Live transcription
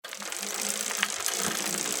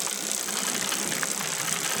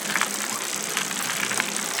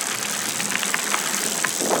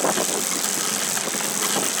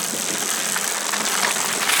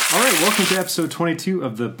Welcome to episode 22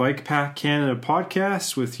 of the Bikepack Canada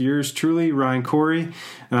podcast with yours truly, Ryan Corey.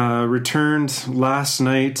 Returned last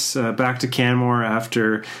night back to Canmore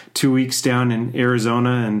after 2 weeks down in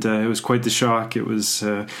Arizona, and it was quite the shock. It was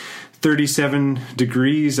 37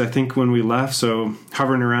 degrees, I think, when we left, so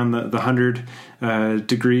hovering around the 100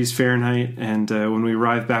 degrees Fahrenheit. And when we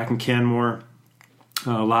arrived back in Canmore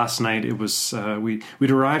last night, it was we'd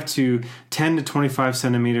arrived to 10 to 25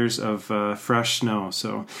 centimeters of fresh snow.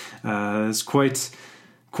 So it's quite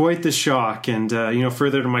the shock. And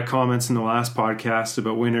further to my comments in the last podcast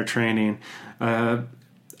about winter training, I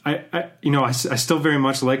still very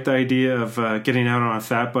much like the idea of getting out on a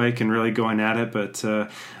fat bike and really going at it. But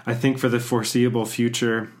I think for the foreseeable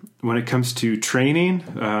future, when it comes to training,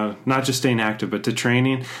 not just staying active, but to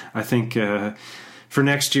training, I think for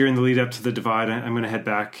next year in the lead up to the Divide, I'm going to head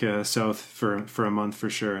back south for a month for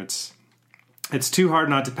sure. It's too hard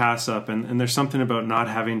not to pass up, and there's something about not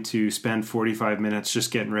having to spend 45 minutes just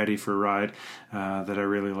getting ready for a ride that I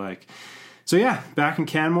really like. So yeah, back in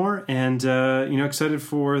Canmore, and excited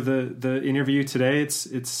for the interview today.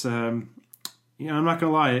 It's I'm not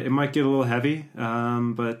gonna lie, it might get a little heavy,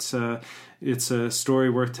 but it's a story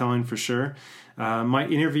worth telling for sure. My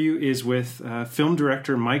interview is with film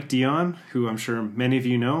director Mike Dion, who I'm sure many of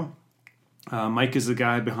you know. Mike is the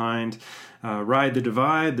guy behind Ride the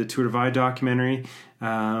Divide, the Tour Divide documentary,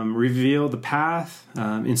 Reveal the Path,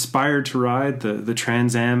 Inspired to Ride, the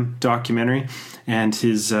Trans Am documentary, and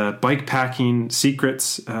his bikepacking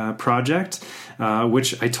secrets project,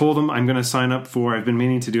 which I told him I'm going to sign up for. I've been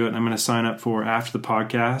meaning to do it, and I'm going to sign up for after the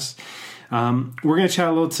podcast. We're going to chat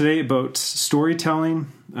a little today about storytelling,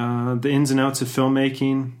 the ins and outs of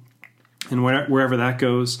filmmaking, and wherever that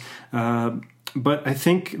goes. But I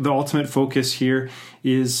think the ultimate focus here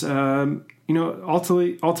is,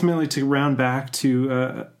 ultimately to round back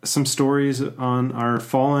to some stories on our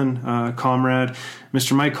fallen comrade,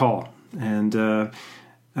 Mr. Mike Hall. And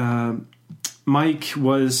Mike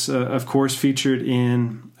was, of course, featured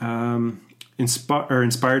in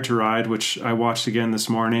Inspired to Ride, which I watched again this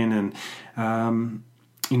morning, and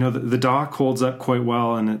the doc holds up quite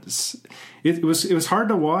well, and it was hard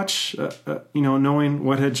to watch, knowing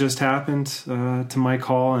what had just happened to Mike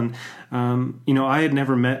Hall, and I had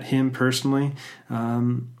never met him personally,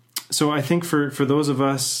 so I think for those of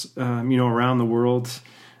us around the world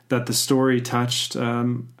that the story touched,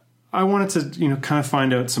 I wanted to kind of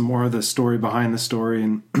find out some more of the story behind the story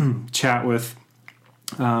and chat with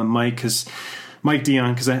Mike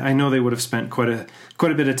Dion, because I know they would have spent quite a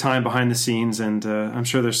bit of time behind the scenes, and I'm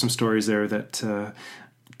sure there's some stories there that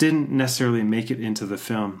didn't necessarily make it into the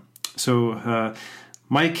film. So,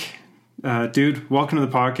 Mike, dude, welcome to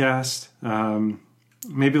the podcast.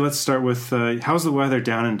 Maybe let's start with how's the weather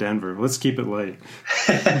down in Denver? Let's keep it light.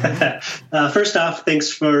 First off,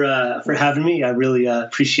 thanks for having me. I really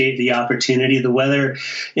appreciate the opportunity. The weather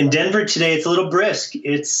in Denver today, it's a little brisk.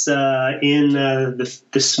 It's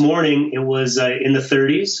this morning it was in the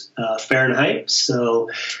 30s Fahrenheit. So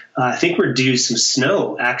I think we're due some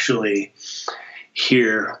snow actually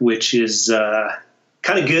here, which is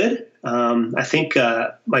kind of good. I think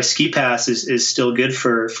my ski pass is still good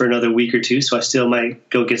for another week or two, so I still might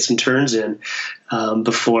go get some turns in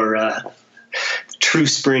before true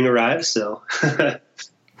spring arrives. So,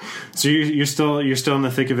 so you're still in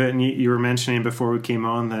the thick of it, and you were mentioning before we came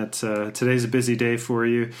on that today's a busy day for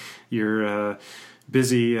you. You're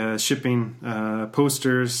busy shipping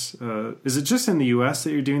posters. Is it just in the U.S.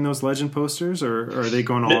 that you're doing those legend posters, or are they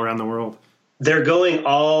going all around the world? They're going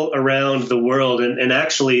all around the world, and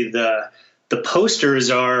actually the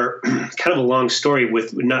posters are kind of a long story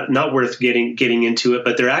with not worth getting into it,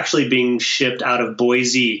 but they're actually being shipped out of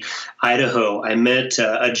Boise, Idaho. I met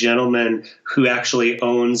a gentleman who actually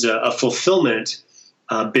owns a fulfillment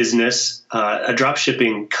business, a drop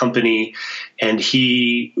shipping company, and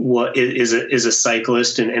he is a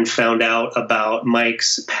cyclist and found out about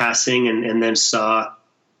Mike's passing and then saw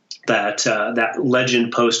that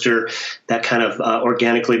legend poster that kind of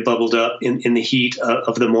organically bubbled up in the heat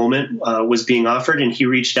of the moment was being offered, and he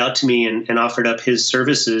reached out to me and offered up his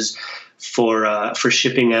services for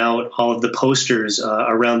shipping out all of the posters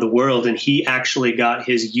around the world. And he actually got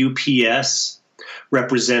his UPS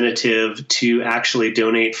representative to actually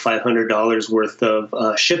donate $500 worth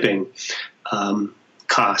of shipping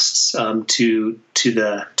costs to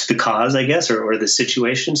the cause, I guess, or the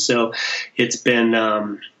situation. So it's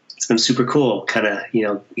been super cool, kind of,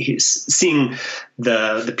 seeing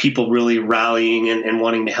the people really rallying and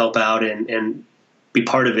wanting to help out and be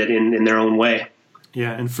part of it in their own way.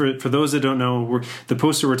 Yeah, and for those that don't know, the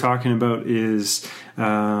poster we're talking about is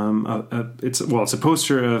it's a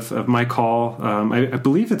poster of Mike Hall. I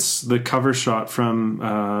believe it's the cover shot from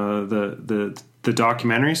the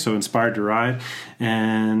documentary, so Inspired to Ride,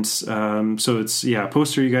 and so it's a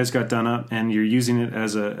poster you guys got done up, and you're using it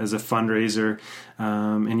as a fundraiser.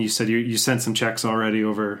 And you said you sent some checks already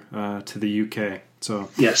over to the UK. So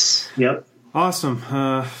yes, yep, awesome.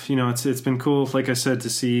 It's been cool, like I said, to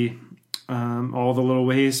see. All the little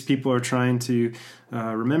ways people are trying to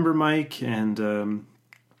remember Mike and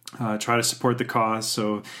try to support the cause.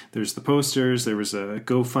 So there's the posters, there was a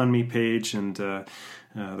GoFundMe page, and the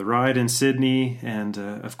ride in Sydney, and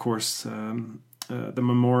of course the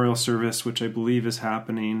memorial service, which I believe is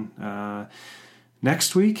happening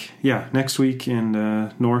next week. Yeah, next week in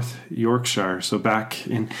North Yorkshire. So back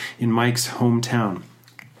in Mike's hometown.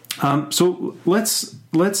 So we'll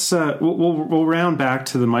round back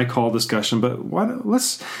to the Mike Hall discussion, but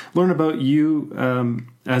let's learn about you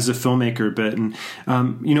as a filmmaker a bit. And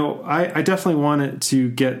I definitely wanted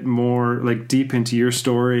to get more deep into your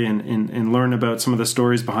story and learn about some of the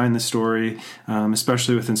stories behind the story,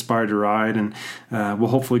 especially with Inspired to Ride, and we'll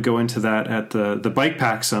hopefully go into that at the Bike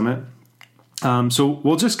Pack Summit. So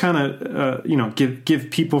we'll just kind of,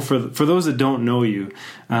 give people, for those that don't know you,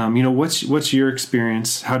 what's your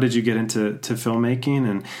experience? How did you get into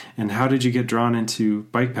filmmaking, and how did you get drawn into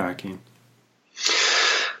bikepacking?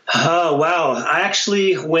 Oh, wow. I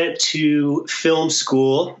actually went to film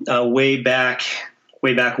school way back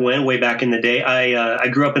in the day. I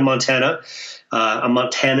grew up in Montana. I'm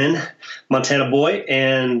Montana boy,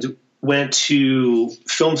 and went to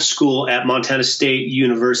film school at Montana State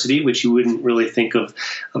University, which you wouldn't really think of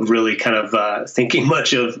really kind of thinking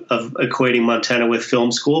much of equating Montana with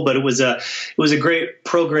film school, but it was a great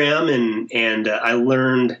program, and I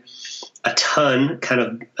learned a ton kind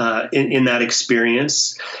of in that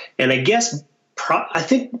experience. And I guess I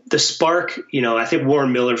think the spark, I think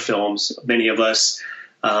Warren Miller films, many of us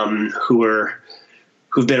who've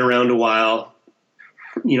been around a while,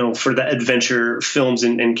 for the adventure films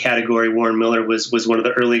and category, Warren Miller was one of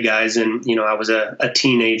the early guys. And, I was a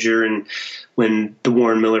teenager, and when the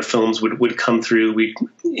Warren Miller films would come through, we'd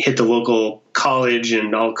hit the local college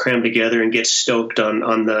and all cram together and get stoked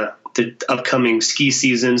on the upcoming ski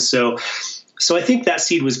season. So I think that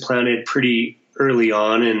seed was planted pretty early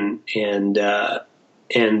on. And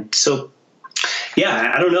so,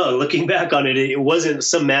 yeah, I don't know. Looking back on it, it wasn't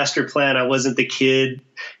some master plan. I wasn't the kid,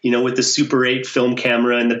 with the Super 8 film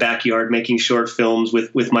camera in the backyard making short films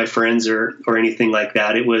with my friends or anything like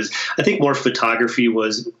that. It was, I think, more photography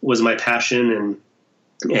was my passion,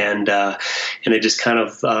 and it just kind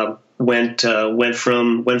of went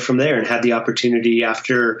from there, and had the opportunity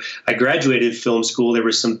after I graduated film school. There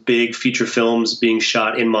were some big feature films being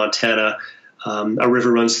shot in Montana. A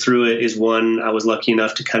River Runs Through It is one I was lucky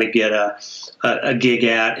enough to kind of get a gig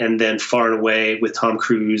at, and then Far and Away with Tom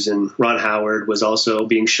Cruise and Ron Howard was also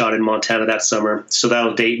being shot in Montana that summer. So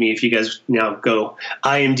that'll date me. If you guys now go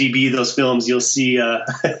IMDb those films, you'll see,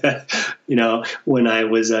 when I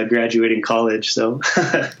was graduating college. So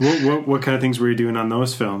what kind of things were you doing on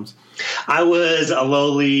those films? I was a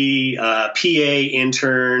lowly PA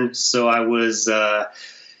intern. So I was,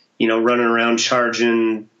 running around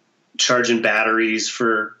charging batteries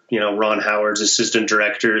for, Ron Howard's assistant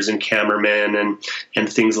directors and cameramen and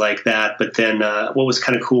things like that. But then what was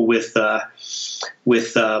kind of cool with A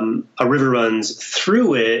River Runs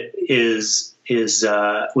Through It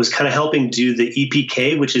was kind of helping do the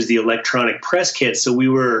EPK, which is the electronic press kit. So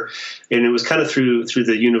and it was kind of through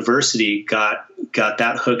the university got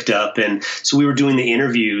that hooked up. And so we were doing the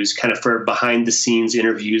interviews kind of for behind the scenes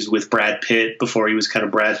interviews with Brad Pitt before he was kind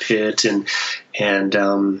of Brad Pitt, and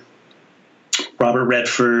Robert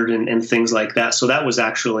Redford and things like that. So that was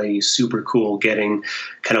actually super cool, getting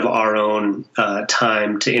kind of our own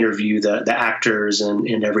time to interview the actors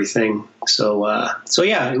and everything. So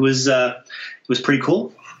yeah, it was pretty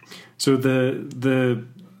cool. So the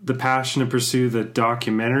passion to pursue the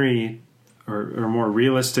documentary or more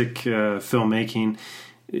realistic filmmaking,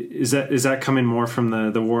 is that coming more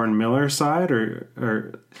from the Warren Miller side,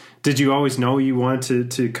 or did you always know you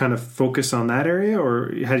wanted to kind of focus on that area,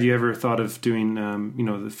 or had you ever thought of doing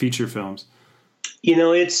the feature films?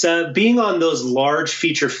 It's being on those large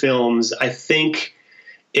feature films. I think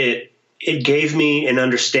it gave me an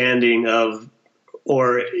understanding of,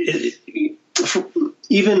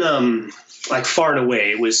 even like Far and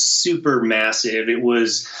Away, it was super massive. It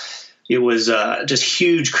was, it was just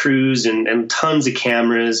huge crews and tons of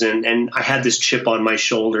cameras. And I had this chip on my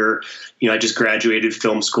shoulder. I just graduated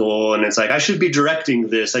film school, and it's like, I should be directing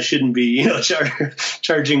this. I shouldn't be,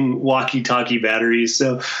 charging walkie-talkie batteries.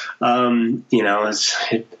 So, it's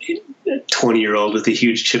a 20-year-old with a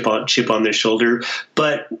huge chip on their shoulder.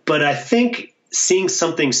 But I think seeing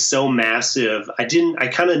something so massive, I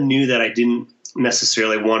kind of knew that I didn't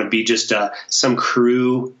necessarily want to be just some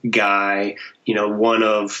crew guy, one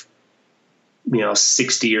of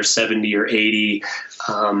 60 or 70 or 80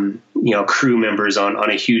 crew members on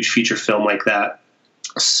a huge feature film like that.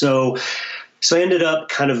 So I ended up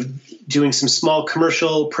kind of doing some small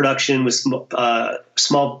commercial production with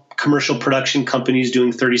small commercial production companies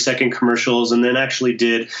doing 30-second commercials, and then actually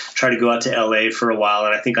did try to go out to LA for a while.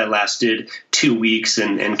 And I think I lasted 2 weeks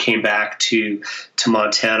and came back to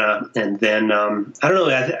Montana. And then, I don't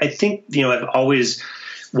know, I think, I've always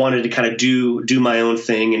wanted to kind of do my own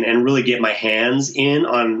thing and really get my hands in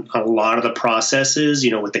on a lot of the processes,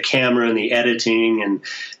 with the camera and the editing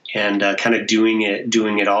and kind of doing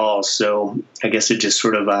it all. So I guess it just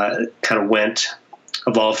sort of kind of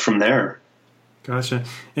evolved from there. Gotcha.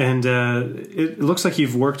 And it looks like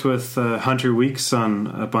you've worked with Hunter Weeks on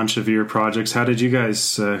a bunch of your projects. How did you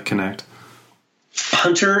guys connect?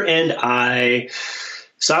 Hunter and I,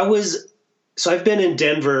 So I've been in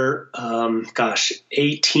Denver,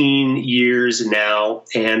 18 years now.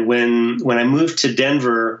 And when I moved to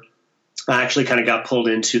Denver, I actually kind of got pulled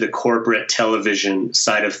into the corporate television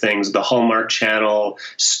side of things, the Hallmark Channel,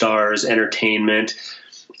 Stars Entertainment.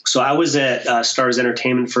 So I was at Stars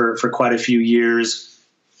Entertainment for quite a few years,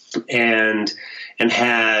 and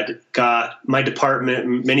had got my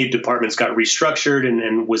department, many departments got restructured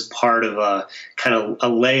and was part of a kind of a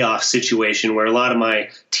layoff situation where a lot of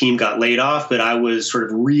my team got laid off, but I was sort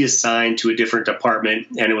of reassigned to a different department.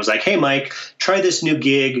 And it was like, hey, Mike, try this new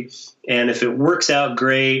gig. And if it works out,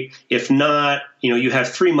 great. If not, you have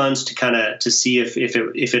 3 months to see if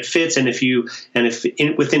it fits. And if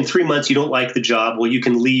within 3 months you don't like the job, well, you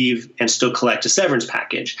can leave and still collect a severance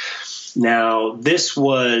package. Now, this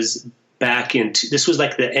was like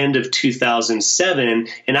the end of 2007,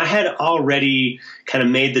 and I had already kind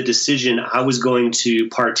of made the decision I was going to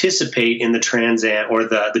participate in the Trans Am or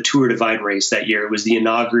the Tour Divide race that year. It was the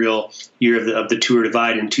inaugural year of the Tour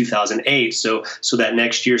Divide in 2008. So that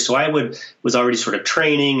next year, so I was already sort of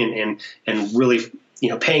training and really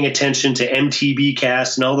paying attention to MTB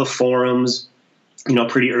Cast and all the forums.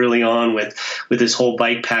 Pretty early on with this whole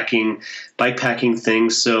bikepacking thing.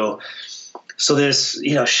 So this,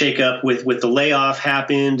 shake up with the layoff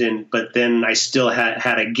happened, but then I still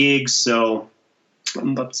had a gig. So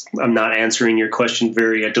I'm not answering your question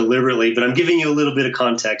very deliberately, but I'm giving you a little bit of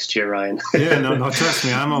context here, Ryan. Yeah, no, trust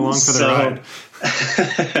me, I'm along for the ride.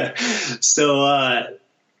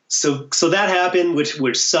 So that happened,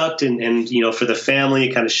 which sucked, and for the family,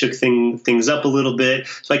 it kind of shook things up a little bit.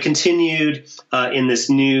 So I continued in this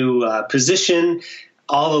new position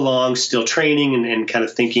all along, still training and kind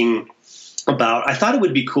of thinking about, I thought it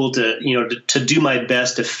would be cool to do my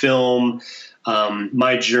best to film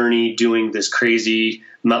my journey doing this crazy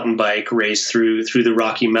mountain bike race through the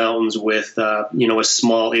Rocky Mountains with a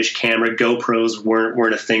small-ish camera. GoPros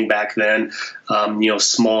weren't a thing back then.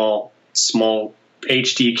 Small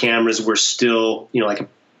HD cameras were still like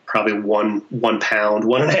probably one pound,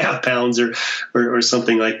 1.5 pounds or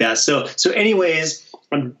something like that. So anyways,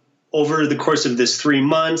 over the course of this 3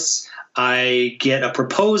 months, I get a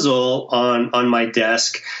proposal on my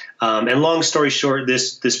desk, and long story short,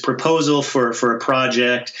 this proposal for a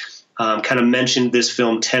project kind of mentioned this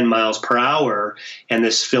film 10 miles per hour, and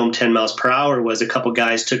this film 10 miles per hour was a couple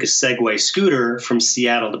guys took a Segway scooter from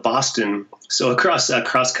Seattle to Boston, so a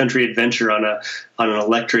cross country adventure on an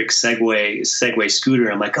electric Segway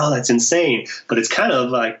scooter. I'm like, oh, that's insane, but it's kind of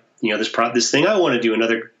like this thing I want to do,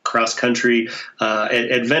 another cross country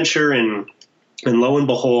adventure. And lo and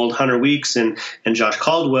behold, Hunter Weeks and Josh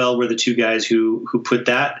Caldwell were the two guys who put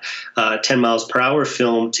that 10 miles per hour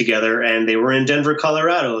film together, and they were in Denver,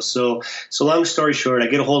 Colorado. So long story short, I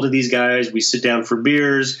get a hold of these guys. We sit down for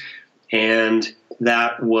beers, and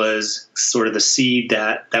that was sort of the seed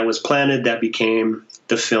that was planted that became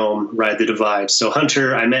the film Ride the Divide. So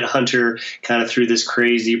I met Hunter kind of through this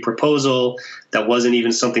crazy proposal that wasn't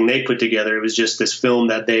even something they put together. It was just this film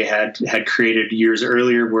that they had created years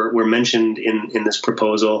earlier were mentioned in this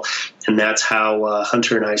proposal. And that's how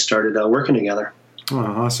Hunter and I started working together. Oh,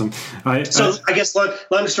 awesome. I guess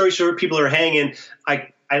long story short, people are hanging.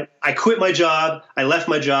 I quit my job. I left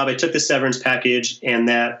my job. I took the severance package, and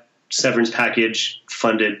that severance package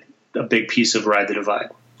funded a big piece of Ride the Divide.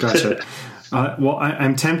 Gotcha. Well,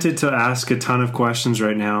 I'm tempted to ask a ton of questions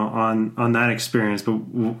right now on that experience, but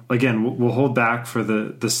again, we'll hold back for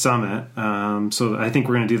the summit. So I think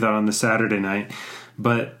we're going to do that on the Saturday night.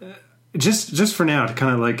 But just for now, to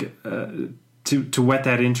kind of like to whet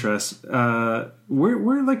that interest,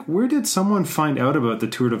 where did someone find out about the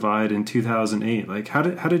Tour Divide in 2008? Like, how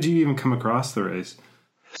did you even come across the race?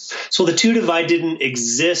 So the Tour Divide didn't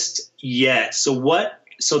exist yet. So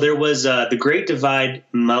there was the Great Divide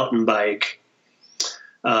mountain bike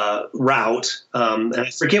route, and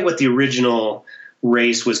I forget what the original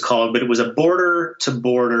race was called, but it was a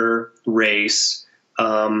border-to-border race.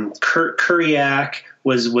 Kuriak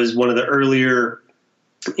was one of the earlier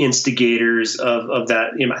instigators of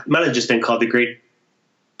that. It might have just been called the Great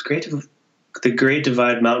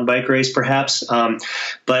Divide mountain bike race, perhaps.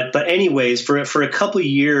 But anyways, for a couple of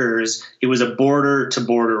years, it was a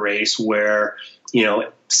border-to-border race where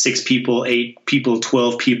 6 people, 8 people,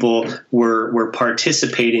 12 people were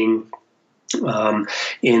participating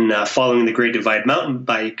in following the Great Divide mountain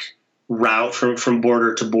bike route from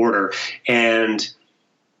border to border. And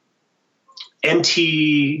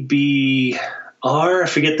MTBR, I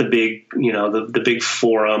forget the big, the big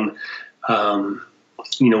forum,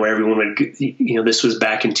 where everyone would, this was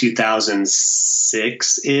back in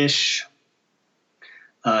 2006-ish,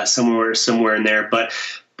 somewhere in there.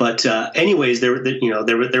 But anyways,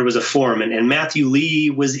 there was a forum, and Matthew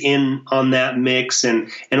Lee was in on that mix, and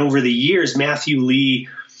over the years, Matthew Lee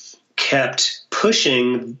kept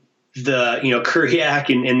pushing the Kuriak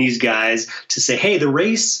and these guys to say, hey, the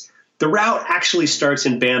route actually starts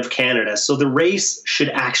in Banff, Canada, so the race should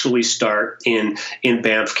actually start in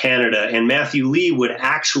Banff, Canada, and Matthew Lee would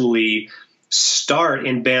actually start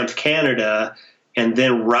in Banff, Canada, and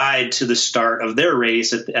then ride to the start of their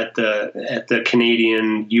race at the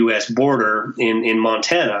Canadian-U.S. border in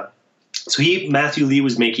Montana. So Matthew Lee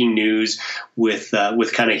was making news with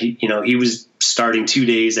kind of, he was starting 2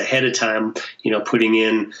 days ahead of time, putting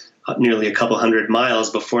in nearly a couple hundred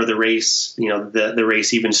miles before the race, the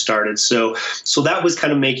race even started. So that was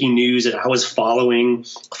kind of making news, and I was following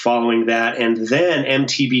that. And then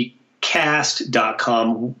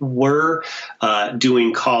MTBcast.com were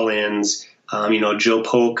doing call-ins. Joe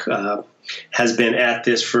Polk has been at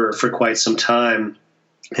this for quite some time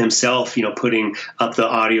himself, putting up the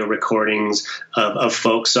audio recordings of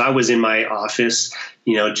folks. So I was in my office,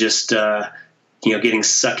 just getting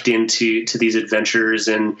sucked into these adventures,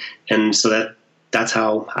 and so that's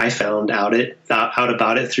how I found out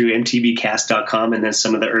about it through mtbcast.com, and then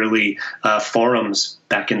some of the early forums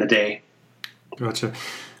back in the day. Gotcha.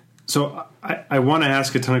 So I want to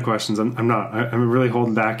ask a ton of questions. I'm really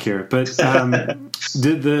holding back here. But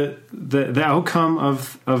did the outcome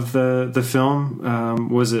of the film,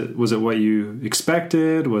 was it what you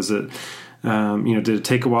expected? Was it did it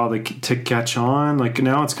take a while to catch on? Like,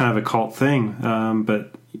 now it's kind of a cult thing.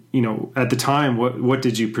 But at the time, what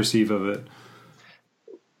did you perceive of it?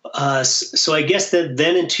 So I guess that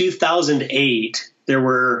then in 2008.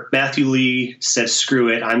 Matthew Lee said, screw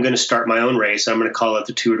it, I'm going to start my own race. I'm going to call it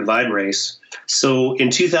the Tour Divide race. So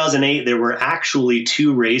in 2008, there were actually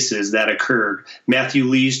 2 races that occurred. Matthew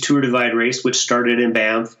Lee's Tour Divide race, which started in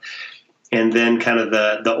Banff, and then kind of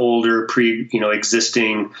the older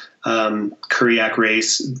existing Kuriak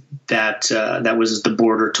race that was the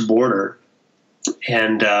border to border.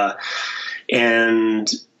 And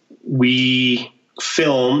we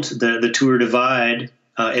filmed the Tour Divide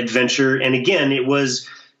adventure, and again, it was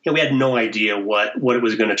we had no idea what it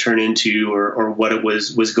was going to turn into or what it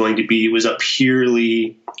was going to be. It was a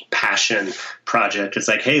purely passion project. It's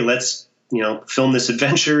like, hey, let's film this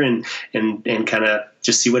adventure and kind of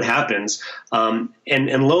just see what happens. And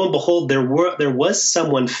lo and behold, there was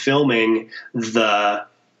someone filming the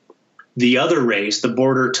other race, the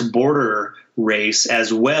border to border race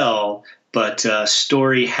as well. But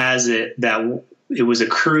story has it that it was a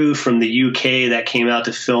crew from the UK that came out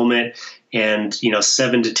to film it, and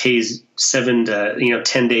 7 to 10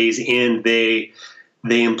 days in, they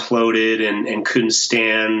imploded and couldn't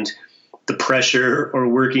stand the pressure or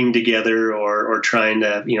working together or trying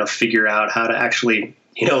to figure out how to actually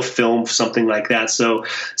film something like that. So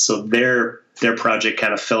their project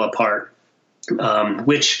kind of fell apart.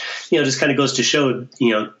 Which just kind of goes to show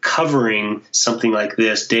covering something like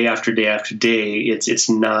this day after day after day, it's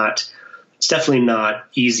definitely not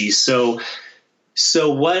easy. So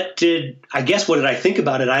what did I think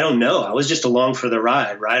about it? I don't know. I was just along for the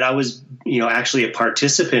ride, right? I was, actually a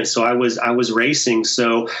participant. So I was racing.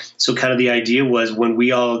 So kind of the idea was, when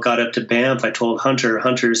we all got up to Banff, I told Hunter,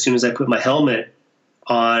 as soon as I put my helmet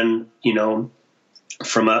on,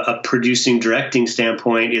 from a producing directing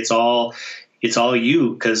standpoint, it's all it's all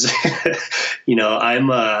you, because I'm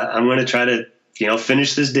going to try to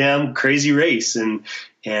finish this damn crazy race. And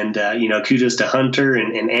kudos to Hunter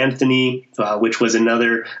and Anthony, which was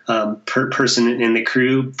another person in the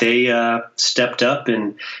crew. They stepped up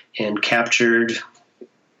and captured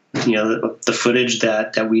the footage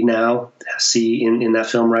that we now see in that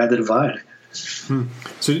film, Ride the Divide.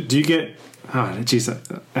 So do you get? Oh, geez, I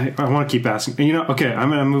want to keep asking. Okay, I'm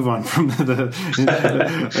going to move on from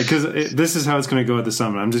because this is how it's going to go at the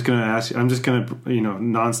summit. I'm just going to ask. I'm just going to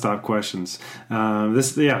nonstop questions.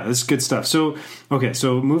 This is good stuff. So okay,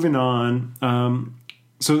 so moving on.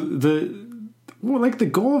 So the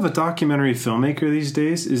goal of a documentary filmmaker these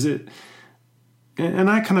days, is it? And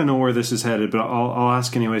I kind of know where this is headed, but I'll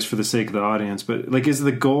ask anyways for the sake of the audience. But is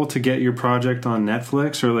the goal to get your project on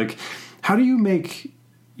Netflix, or how do you make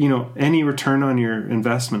any return on your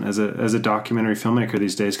investment as a documentary filmmaker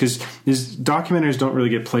these days? Because these documentaries don't really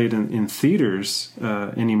get played in theaters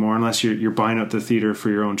anymore, unless you're buying out the theater for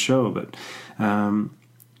your own show. But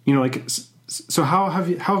so how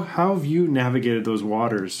have you navigated those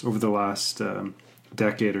waters over the last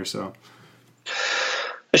decade or so?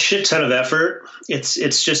 A shit ton of effort.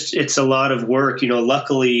 It's a lot of work.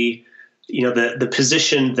 Luckily, the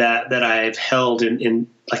position that I've held in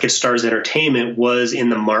like at Stars Entertainment was in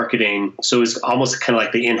the marketing. So it was almost kind of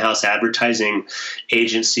like the in-house advertising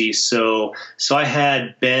agency. So I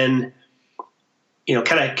had been,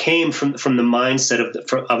 kind of came from the mindset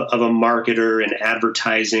of a marketer and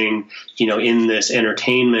advertising, in this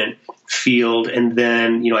entertainment field. And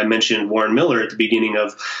then, I mentioned Warren Miller at the beginning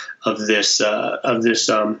of this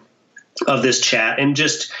chat, and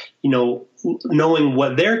just, knowing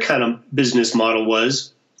what their kind of business model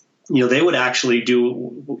was. They would actually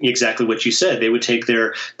do exactly what you said. They would take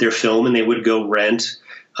their film and they would go rent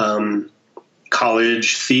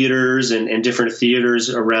college theaters and different theaters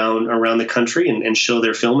around the country and show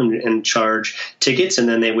their film and charge tickets. And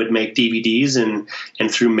then they would make DVDs and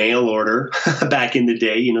through mail order back in the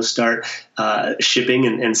day, start shipping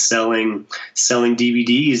and selling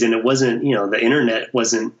DVDs. And it wasn't, the internet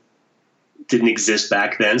didn't exist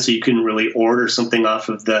back then, so you couldn't really order something off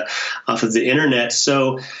of the internet.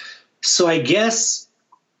 So I guess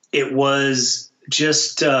it was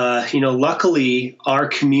just, luckily our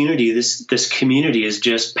community, this community is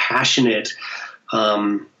just passionate.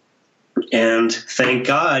 And thank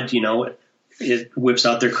God, it whips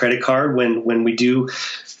out their credit card when we do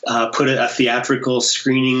put a theatrical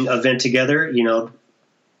screening event together.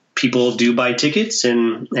 People do buy tickets,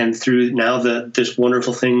 and through now this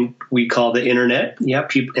wonderful thing we call the internet,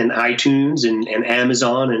 people and iTunes and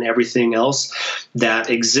Amazon and everything else that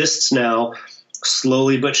exists now,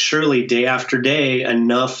 slowly but surely, day after day,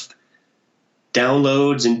 enough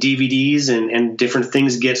downloads and DVDs and different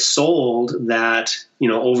things get sold that,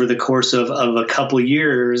 over the course of a couple of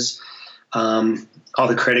years, all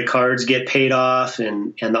the credit cards get paid off,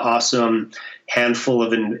 and the awesome handful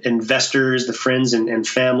of investors, the friends and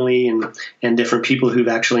family and different people who've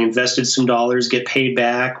actually invested some dollars get paid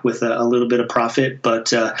back with a little bit of profit.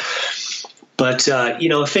 But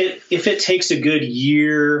if it takes a good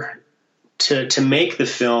year to make the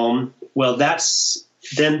film, well,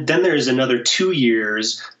 then there's another 2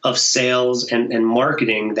 years of sales and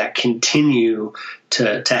marketing that continue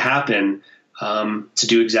to happen. To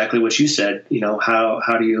do exactly what you said,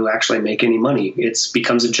 how do you actually make any money? It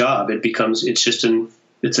becomes a job. Now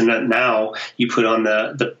you put on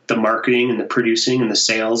the marketing and the producing and the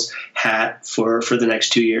sales hat for the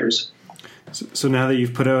next 2 years. So now that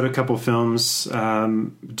you've put out a couple films, I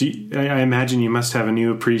imagine you must have a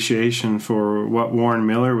new appreciation for what Warren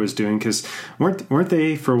Miller was doing, because weren't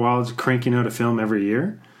they for a while cranking out a film every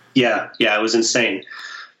year? Yeah, it was insane.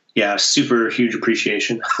 Yeah, super huge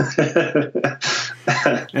appreciation.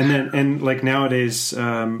 and like nowadays,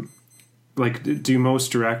 do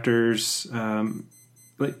most directors is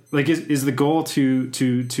the goal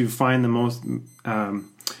to find the most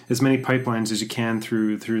as many pipelines as you can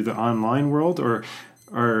through the online world, or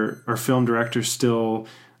are film directors still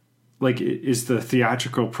is the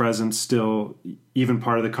theatrical presence still even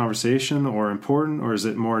part of the conversation or important, or is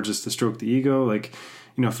it more just to stroke the ego?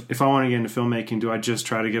 If I want to get into filmmaking, do I just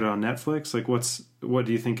try to get it on Netflix? What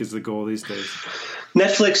do you think is the goal these days?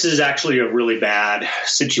 Netflix is actually a really bad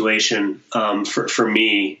situation for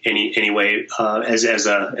me anyway, as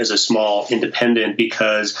a small independent,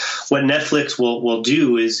 because what Netflix will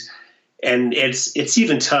do is, and it's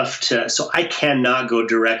even tough so I cannot go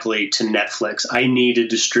directly to Netflix. I need a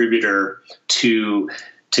distributor to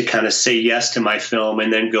kind of say yes to my film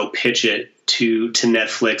and then go pitch it to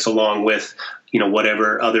Netflix along with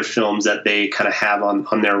whatever other films that they kind of have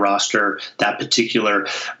on their roster that particular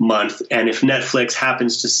month. And if Netflix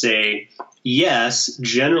happens to say yes,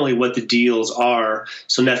 generally what the deals are,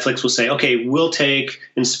 so Netflix will say, okay, we'll take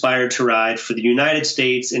Inspired to Ride for the United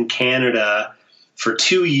States and Canada for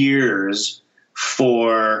 2 years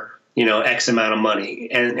for X amount of money,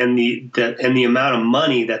 and the amount of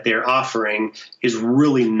money that they're offering is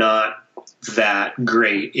really not that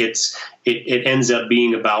great. It ends up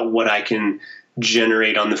being about what I can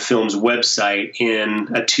generate on the film's website in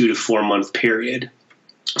a 2 to 4 month period.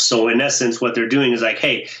 So in essence, what they're doing is like,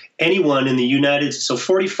 hey, anyone in the United, so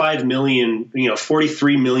 45 million,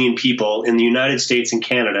 43 million people in the United States and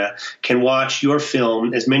Canada can watch your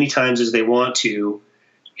film as many times as they want to,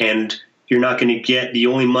 and you're not going to get, the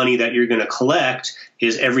only money that you're going to collect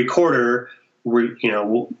is every quarter,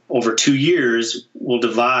 over 2 years, we'll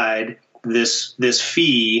divide this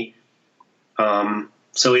fee.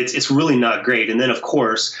 So it's really not great. And then, of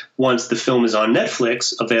course, once the film is on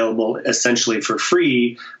Netflix, available essentially for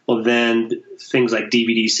free, well, then things like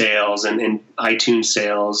DVD sales and iTunes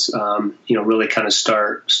sales, really kind of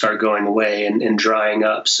start going away and drying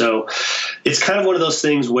up. So it's kind of one of those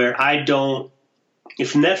things where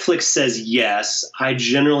if Netflix says yes, I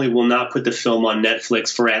generally will not put the film on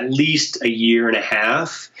Netflix for at least a year and a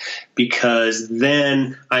half, because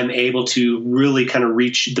then I'm able to really kind of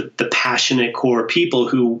reach the passionate core people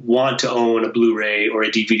who want to own a Blu-ray or a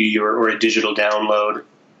DVD or a digital download.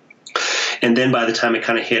 And then by the time it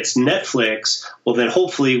kind of hits Netflix, well, then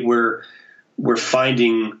hopefully we're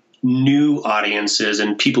finding new audiences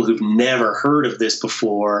and people who've never heard of this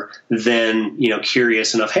before, then,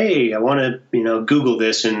 curious enough, hey, I want to, Google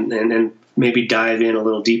this and maybe dive in a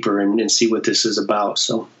little deeper and see what this is about.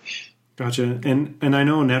 So. Gotcha. And I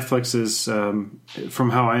know Netflix is, from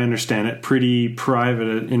how I understand it, pretty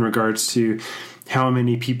private in regards to how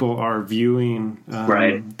many people are viewing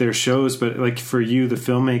their shows. But like for you, the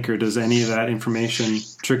filmmaker, does any of that information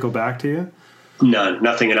trickle back to you? None,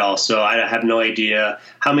 nothing at all. So I have no idea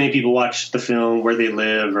how many people watch the film, where they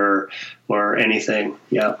live, or anything.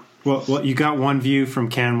 Yeah. Well, you got one view from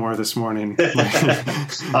Canmore this morning.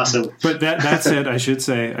 Awesome. But that said, I should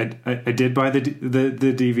say I did buy the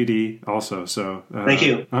DVD also. So thank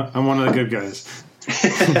you. I'm one of the good guys.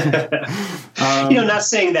 Not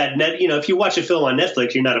saying that if you watch a film on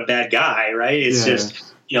Netflix, you're not a bad guy, right? It's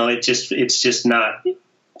it's just not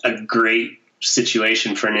a great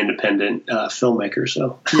situation for an independent filmmaker.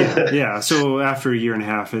 So yeah. So after a year and a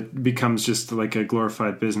half, it becomes just like a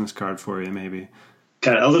glorified business card for you, maybe.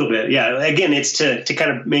 Kind of a little bit, yeah. Again, it's to kind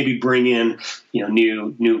of maybe bring in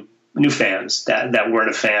new fans that weren't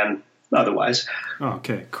a fan otherwise. Oh,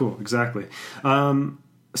 okay, cool, exactly.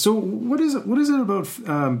 So what is it about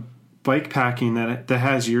bikepacking that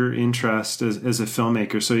has your interest as a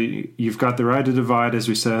filmmaker? So you've got the Ride to Divide, as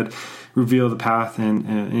we said, Reveal the Path,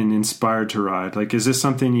 and Inspired to Ride. Like, is this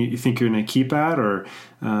something you think you're going to keep at, or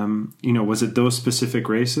was it those specific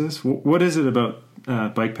races? What is it about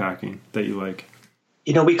bikepacking that you like?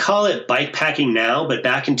 We call it bikepacking now, but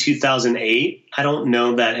back in 2008, I don't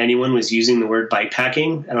know that anyone was using the word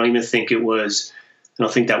bikepacking. I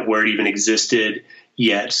don't think that word even existed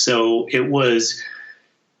yet. So it was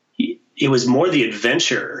more the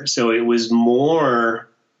adventure. So it was more,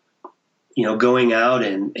 going out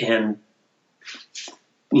and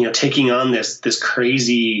taking on this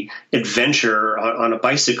crazy adventure on a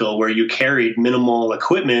bicycle where you carried minimal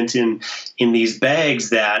equipment in these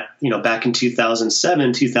bags that, back in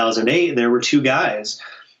 2007, 2008, there were two guys,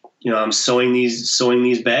 sewing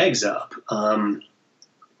these bags up,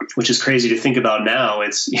 which is crazy to think about now.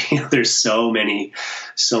 It's, there's so many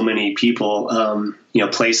people,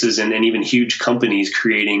 places and even huge companies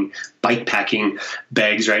creating bikepacking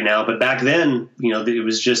bags right now. But back then, it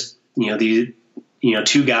was just,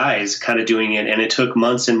 two guys kind of doing it, and it took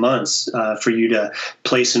months and months for you to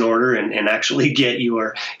place an order and actually get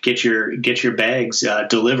your bags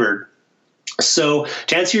delivered. So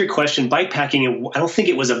to answer your question, bikepacking, I don't think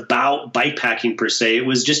it was about bikepacking per se. It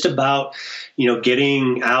was just about,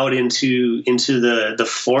 getting out into the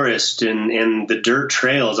forest and the dirt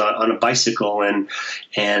trails on a bicycle, and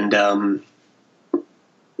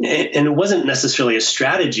it wasn't necessarily a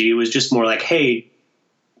strategy. It was just more like, hey,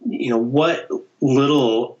 what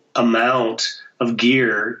little amount of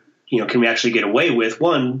gear, can we actually get away with?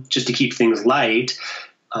 One, just to keep things light.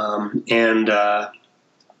 I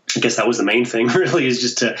guess that was the main thing, really, is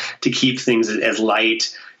just to keep things as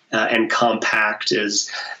light and compact as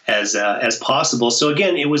possible. So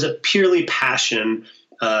again, it was a purely passion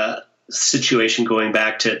situation going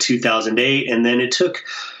back to 2008. And then it took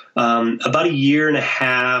about a year and a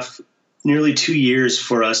half nearly 2 years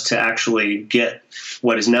for us to actually get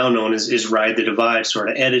what is now known as Ride the Divide sort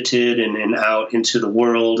of edited and out into the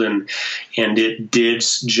world, and it did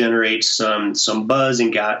generate some buzz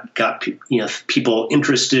and got people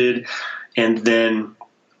interested, and then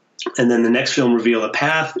the next film, Reveal a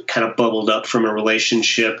Path, kind of bubbled up from a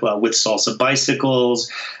relationship with Salsa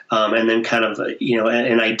Bicycles, and then kind of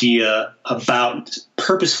an idea about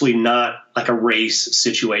purposefully not like a race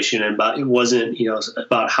situation, and it wasn't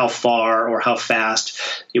about how far or how fast.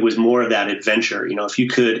 It was more of that adventure. If you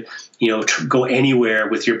could go anywhere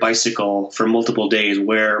with your bicycle for multiple days,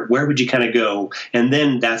 where would you kind of go? And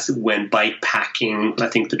then that's when bike packing, I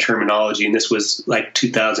think the terminology, and this was like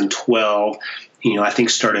 2012. I think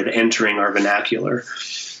started entering our vernacular.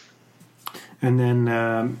 And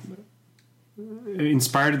then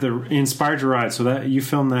inspired to ride. So that you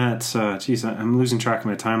filmed that. I'm losing track of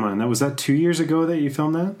my timeline. Was that 2 years ago that you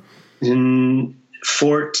filmed that? In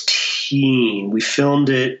 14, we filmed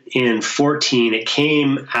it in 14. It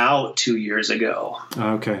came out 2 years ago.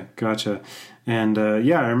 Okay, gotcha. And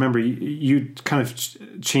I remember you kind of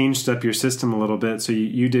changed up your system a little bit. So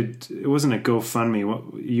you did. It wasn't a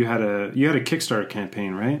GoFundMe. You had a Kickstarter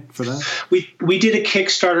campaign, right, for that? We did a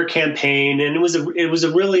Kickstarter campaign, and it was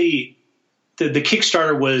a really the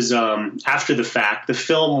Kickstarter was after the fact. The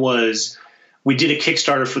film was, we did a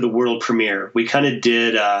Kickstarter for the world premiere. We kind of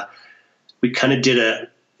did a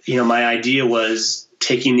my idea was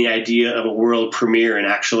taking the idea of a world premiere and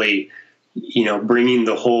actually bringing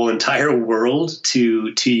the whole entire world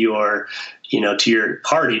to your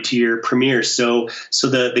party, to your premiere. So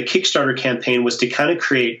the Kickstarter campaign was to kind of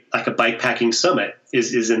create like a bikepacking summit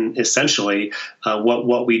is essentially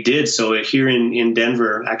what we did. So here in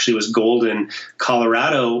Denver, actually it was Golden,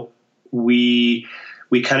 Colorado, we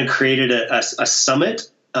kind of created a summit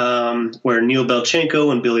where Neil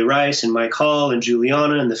Belchenko and Billy Rice and Mike Hall and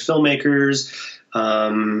Juliana and the filmmakers,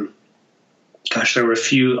 there were a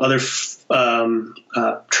few other,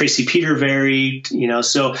 Tracy Peterberry,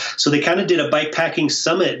 so they kind of did a bikepacking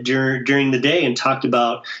summit during the day and talked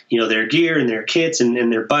about, their gear and their kits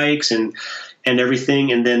and their bikes and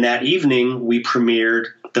everything. And then that evening we premiered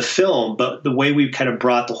the film, but the way we kind of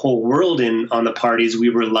brought the whole world in on the parties, we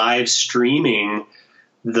were live streaming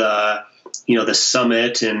the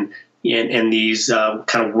summit and these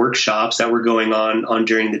kind of workshops that were going on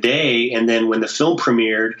during the day. And then when the film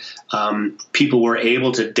premiered, people were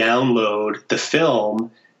able to download the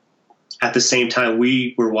film at the same time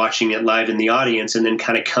we were watching it live in the audience, and then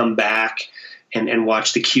kind of come back and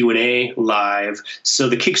watch the Q&A live. So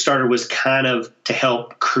the Kickstarter was kind of to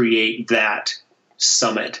help create that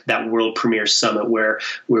summit, that world premiere summit, where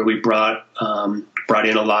we brought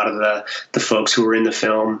in a lot of the folks who were in the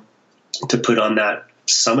film to put on that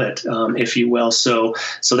summit, if you will. So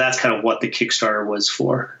that's kind of what the Kickstarter was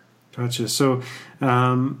for. Gotcha. So,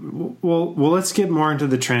 well, let's get more into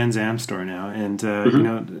the Trans Am story now. And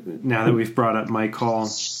now that we've brought up Mike Hall,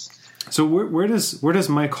 so where does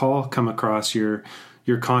Mike Hall come across your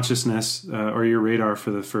consciousness or your radar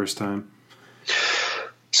for the first time?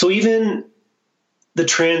 So even the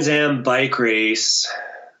Trans Am bike race,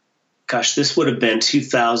 this would have been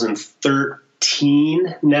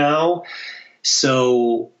 2013 now.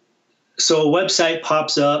 So a website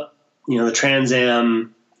pops up, the Trans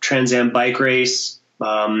Am bike race,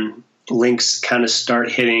 links kind of start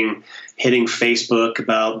hitting Facebook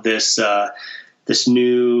about this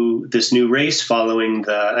new race following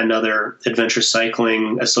another Adventure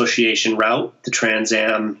Cycling Association route, the Trans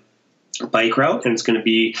Am bike route, and it's going to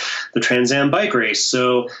be the Trans Am bike race.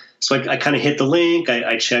 So I kind of hit the link.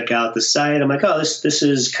 I check out the site. I'm like, oh, this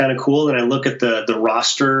is kind of cool. And I look at the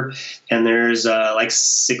roster, and there's like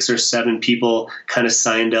 6 or 7 people kind of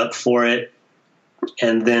signed up for it.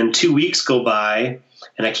 And then 2 weeks go by,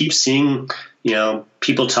 and I keep seeing,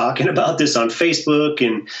 people talking about this on Facebook,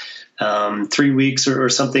 and 3 weeks or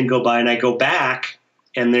something go by, and I go back,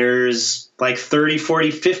 and there's like 30,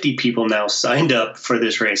 40, 50 people now signed up for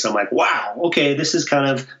this race. I'm like, wow, okay, this is kind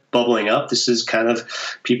of bubbling up. This is kind of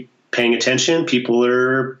paying attention. People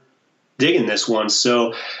are digging this one.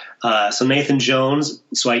 So Nathan Jones,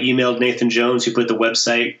 so I emailed Nathan Jones, who put the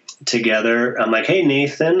website together. I'm like, hey,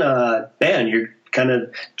 Nathan, man, you're kind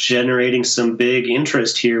of generating some big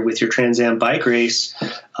interest here with your Trans Am bike race.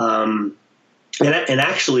 And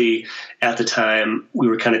actually, at the time, we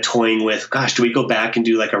were kind of toying with, gosh, do we go back and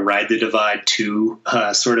do like a Ride the Divide 2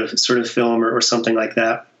 sort of film or something like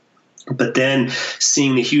that? But then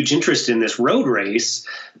seeing the huge interest in this road race,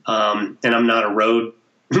 and I'm not a road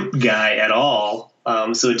guy at all,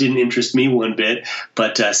 So it didn't interest me one bit,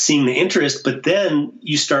 but seeing the interest, but then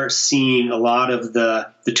you start seeing a lot of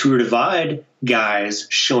the Tour Divide guys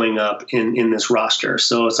showing up in this roster.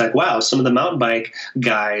 So it's like, wow, some of the mountain bike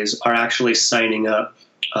guys are actually signing up.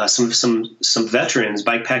 Some veterans,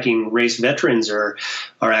 bikepacking race veterans are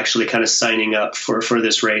actually kind of signing up for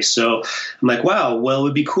this race. So I'm like, wow, well, it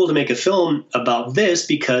would be cool to make a film about this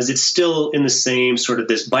because it's still in the same sort of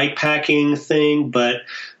this bikepacking thing, but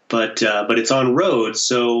it's on road.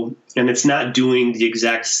 So, and it's not doing the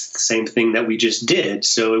exact same thing that we just did.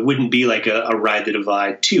 So it wouldn't be like a Ride the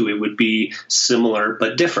Divide 2. It would be similar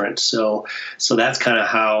but different. So that's kind of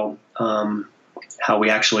how we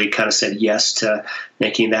actually kind of said yes to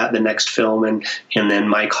making that the next film. And then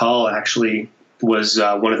Mike Hall actually was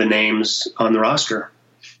one of the names on the roster.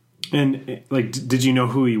 And like, did you know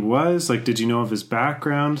who he was? Like, did you know of his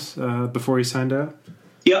background before he signed up?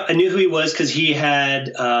 Yeah, I knew who he was because he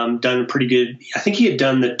had done pretty good. I think he had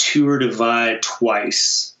done the Tour Divide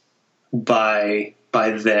twice by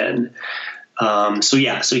then. So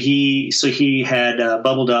he had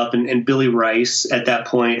bubbled up, and Billy Rice at that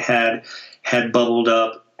point had bubbled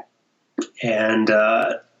up, and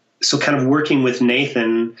so kind of working with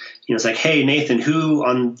Nathan, it's like, hey Nathan, who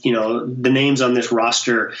on the names on this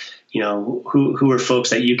roster, who are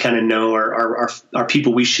folks that you kind of know are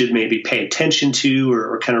people we should maybe pay attention to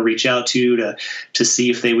or kind of reach out to see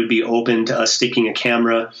if they would be open to us sticking a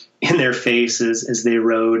camera in their faces as they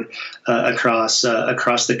rode across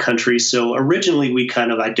the country. So originally we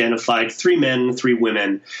kind of identified 3 men, 3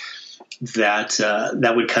 women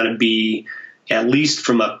that would kind of be, at least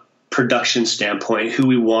from a production standpoint, who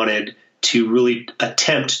we wanted to really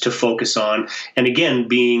attempt to focus on. And again,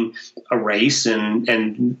 being a race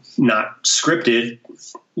and not scripted,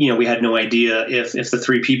 we had no idea if the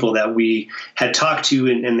 3 people that we had talked to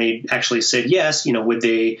and they actually said yes, would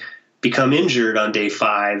they become injured on day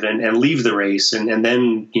 5 and leave the race. And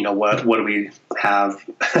then, what do we have?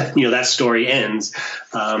 That story ends.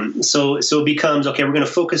 So it becomes, okay, we're going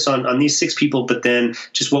to focus on these 6 people, but then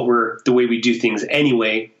just the way we do things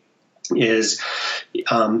anyway is,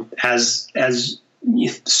 as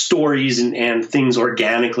stories and things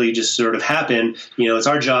organically just sort of happen, it's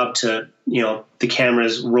our job to, the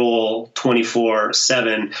cameras roll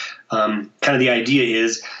 24/7. Kind of the idea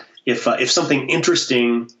is if something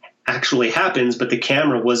interesting actually happens, but the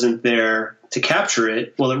camera wasn't there to capture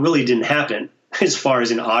it, well, it really didn't happen as far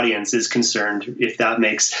as an audience is concerned, if that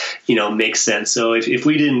makes sense. So if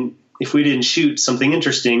we didn't shoot something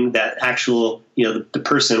interesting, that actual, the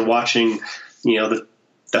person watching, the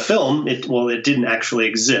film, it didn't actually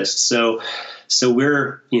exist. So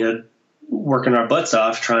we're, working our butts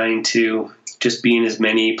off trying to just be in as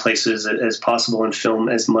many places as possible and film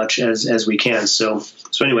as much as we can. So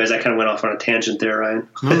anyways, I kind of went off on a tangent there, Ryan.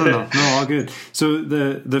 No, all good. So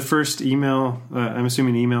the first email, I'm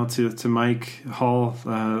assuming email to Mike Hall,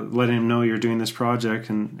 letting him know you're doing this project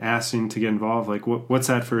and asking to get involved. Like, what's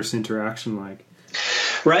that first interaction like?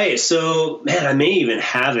 Right. So, man, I may even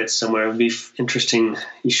have it somewhere. It would be interesting.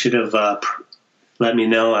 You should have let me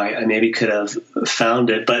know. I maybe could have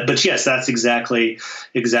found it, but yes, that's exactly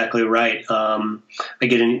right. I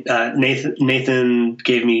get Nathan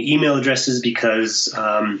gave me email addresses because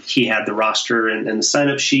he had the roster and the sign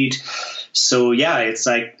up sheet. So yeah, it's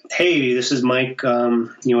like, hey, this is Mike.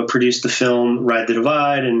 Produced the film Ride the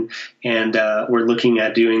Divide, and we're looking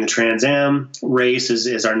at doing the Trans Am race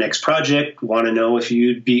as our next project. Want to know if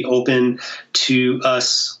you'd be open to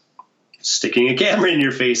us sticking a camera in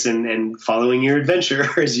your face and following your adventure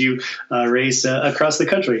as you race across the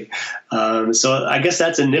country. So I guess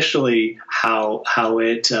that's initially how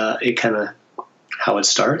it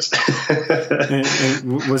starts.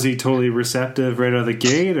 and was he totally receptive right out of the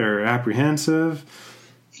gate or apprehensive?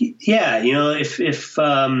 Yeah. If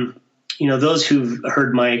those who've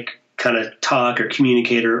heard Mike kind of talk or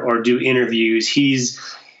communicate or do interviews, he's,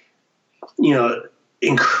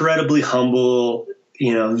 incredibly humble,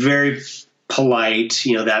 very polite,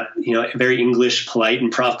 very English, polite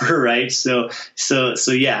and proper, right? So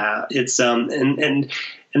yeah, it's, and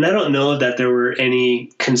I don't know that there were any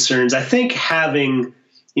concerns. I think having,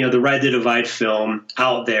 the Ride the Divide film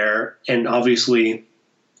out there, and obviously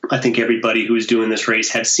I think everybody who was doing this race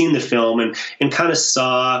had seen the film and kind of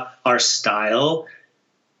saw our style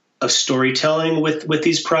of storytelling with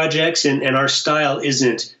these projects. And our style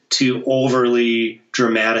isn't to overly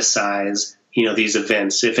dramatize, these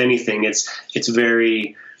events. If anything, it's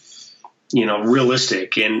very,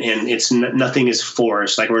 realistic and it's nothing is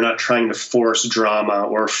forced. Like, we're not trying to force drama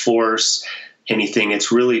or force anything.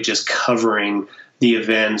 It's really just covering the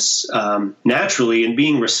events naturally and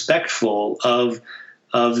being respectful of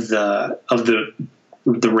the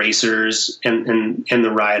racers and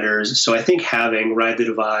the riders. So I think having Ride the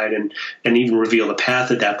Divide and even Reveal the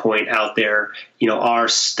Path at that point out there, our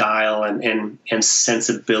style and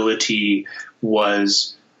sensibility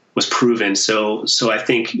was proven. So I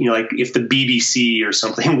think, like if the BBC or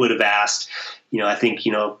something would have asked, I think,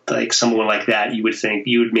 like someone like that, you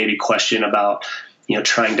would maybe question about,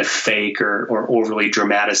 trying to fake or overly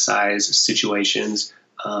dramatize situations.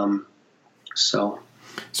 So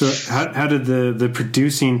how did the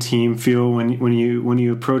producing team feel when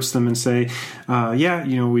you approached them and say,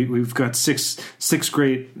 we've got six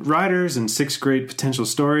great writers and 6 great potential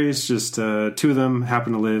stories, just 2 of them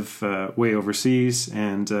happen to live way overseas,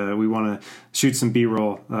 and we want to shoot some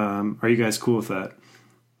B-roll. Are you guys cool with that?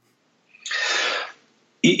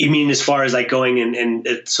 You mean as far as like going and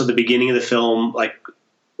so the beginning of the film, like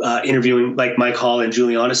interviewing like Mike Hall and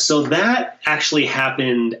Juliana? So that actually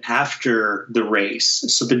happened after the race.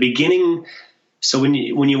 So the beginning. So when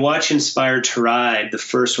you watch Inspired to Ride, the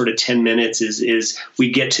first sort of 10 minutes is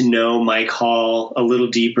we get to know Mike Hall a little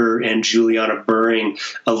deeper and Juliana Buring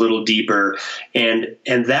a little deeper, and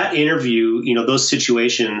that interview, those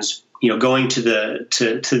situations, going to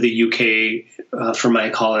the UK for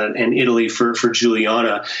Mike Hall and Italy for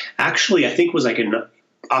Juliana, actually I think was like in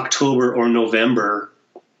October or November,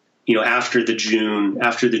 after the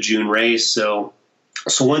June race. So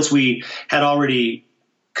once we had already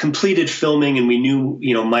completed filming and we knew,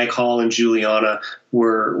 Mike Hall and Juliana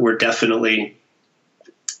were definitely,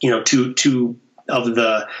 two of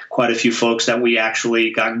the quite a few folks that we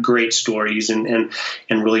actually got great stories and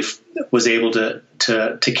really was able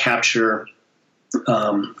to capture,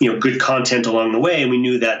 good content along the way. And we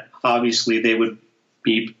knew that obviously they would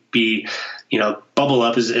be bubble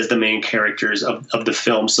up as the main characters of the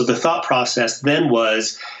film. So the thought process then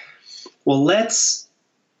was, well, let's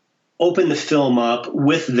open the film up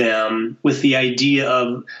with them with the idea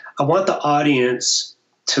of, I want the audience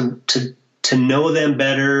to know them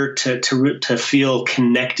better, to feel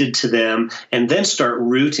connected to them, and then start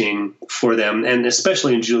rooting for them. And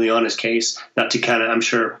especially in Juliana's case, not to kind of, I'm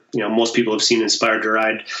sure, most people have seen Inspired to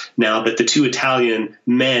Ride now, but the 2 Italian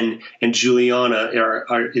men and Juliana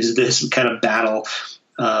is this kind of battle,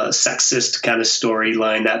 sexist kind of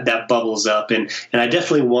storyline that bubbles up. And I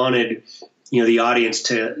definitely wanted, the audience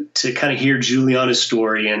to kind of hear Juliana's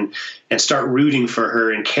story and start rooting for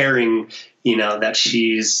her and caring, that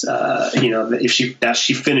she's, if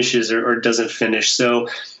she finishes or doesn't finish. So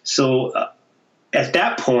at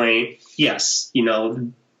that point, yes,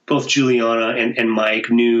 both Juliana and Mike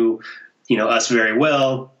knew, us very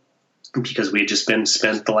well, because we had just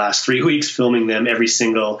spent the last 3 weeks filming them every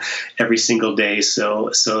single day.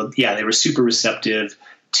 So yeah, they were super receptive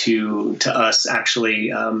to us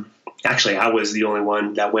actually. Actually, I was the only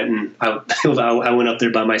one that went, and I went up there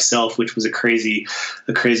by myself, which was a crazy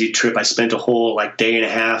trip. I spent a whole day and a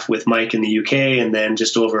half with Mike in the UK, and then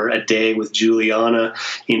just over a day with Juliana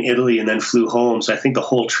in Italy, and then flew home. So I think the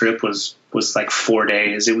whole trip was like 4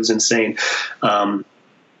 days. It was insane.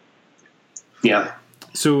 Yeah.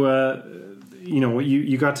 So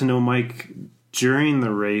you got to know Mike during the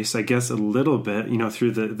race, I guess, a little bit.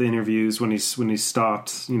 Through the interviews when he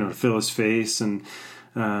stopped, to fill his face and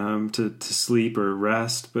to sleep or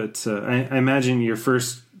rest. But I imagine your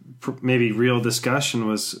first maybe real discussion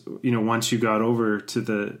was, once you got over to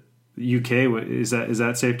the UK. Is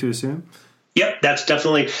that safe to assume? Yep, that's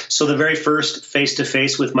definitely. So the very first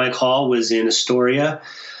face-to-face with Mike Hall was in Astoria,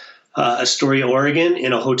 Oregon,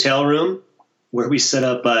 in a hotel room where we set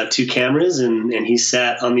up 2 cameras, and he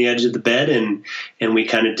sat on the edge of the bed, and we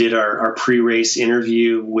kind of did our pre-race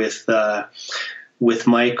interview with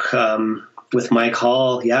Mike. With Mike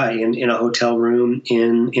Hall, in a hotel room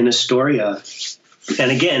in Astoria.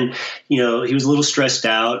 And again, he was a little stressed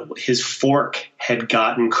out. His fork had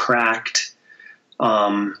gotten cracked.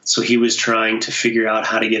 So he was trying to figure out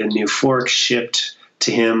how to get a new fork shipped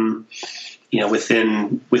to him,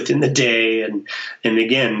 within the day. And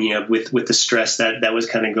again, with the stress that was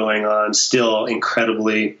kind of going on, still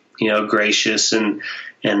incredibly, gracious and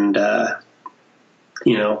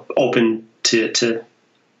open to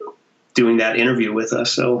doing that interview with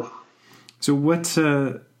us. So what,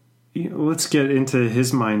 let's get into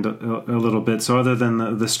his mind a little bit. So other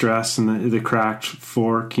than the stress and the cracked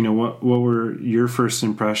fork, what were your first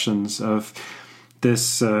impressions of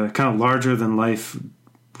this kind of larger than life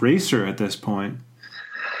racer at this point?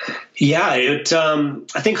 Yeah,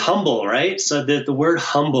 I think humble, right? So the word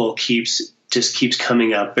humble keeps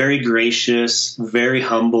coming up. Very gracious, very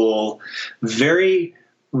humble, very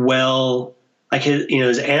well.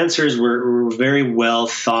 His answers were very well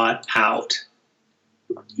thought out.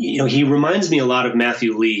 he reminds me a lot of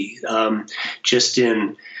Matthew Lee, just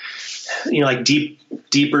in, like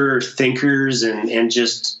deeper thinkers and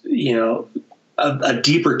just, a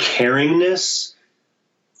deeper caringness,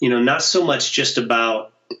 not so much just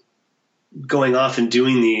about going off and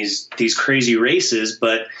doing these crazy races,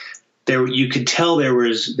 but you could tell there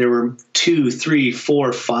were 2, 3,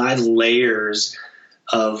 4, 5 layers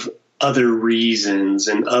of other reasons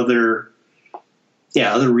and other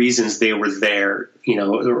reasons they were there,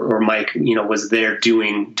 or Mike, was there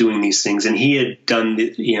doing these things. And he had done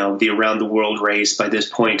the around the world race by this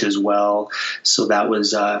point as well. So that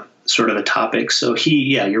was sort of a topic. So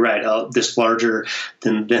you're right. This larger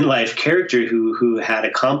than life character who had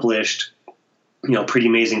accomplished, pretty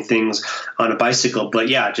amazing things on a bicycle, but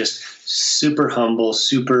just super humble,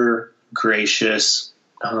 super gracious.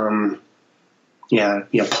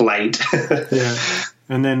 Polite. Yeah.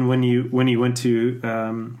 And then when you went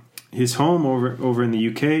to his home over in the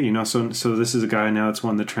UK, so this is a guy now that's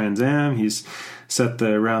won the Trans Am. He's set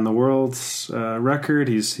the around the world record.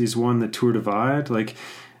 He's won the Tour Divide. Like,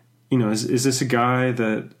 is this a guy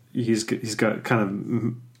that he's got kind of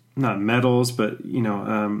not medals, but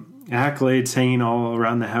accolades hanging all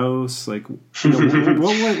around the house? Like, what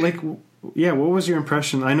was your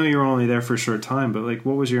impression? I know you were only there for a short time, but like,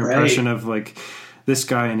 what was your impression of like this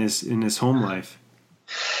guy in his home life?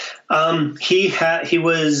 He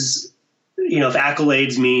was, if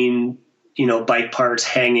accolades mean, bike parts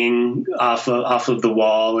hanging off of the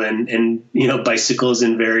wall and bicycles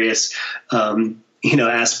in various,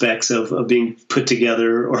 aspects of being put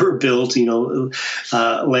together or built,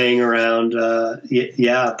 laying around.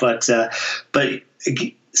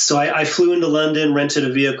 So I flew into London, rented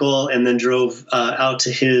a vehicle, and then drove out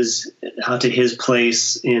to his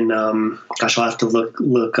place in I'll have to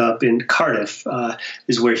look up, in Cardiff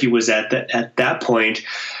is where he was at that point.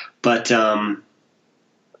 But man,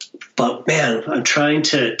 I'm trying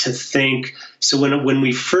to think. So when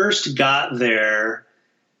we first got there,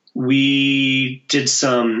 we did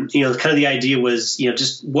some, kind of the idea was,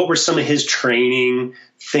 just what were some of his training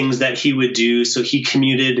things that he would do. So he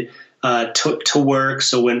commuted to work.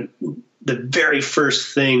 So when the very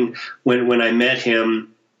first thing when I met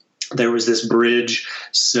him, there was this bridge.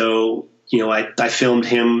 So, I filmed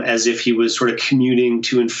him as if he was sort of commuting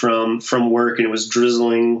to and from work, and it was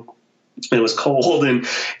drizzling and it was cold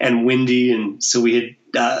and windy. And so we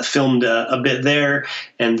had filmed a bit there,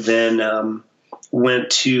 and then went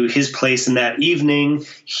to his place. And that evening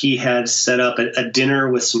he had set up a dinner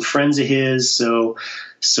with some friends of his. So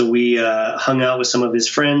we hung out with some of his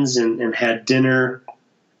friends and had dinner.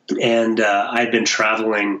 And I'd been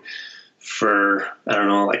traveling for, I don't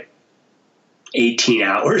know, like 18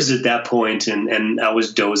 hours at that point, and I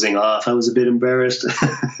was dozing off. I was a bit embarrassed.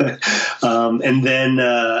 And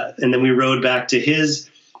then we rode back to his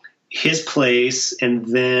place, and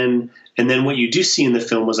then what you do see in the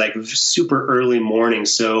film was like super early morning.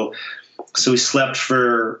 So we slept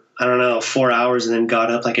for, I don't know, 4 hours, and then got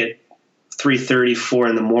up like at 3:30, 4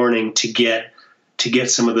 in the morning to get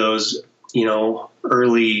some of those,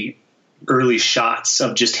 early shots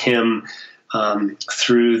of just him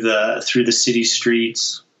through the city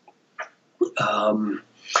streets.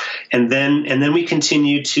 And then we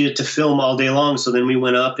continued to film all day long. So then we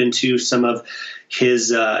went up into some of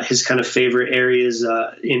his kind of favorite areas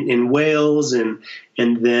in Wales, and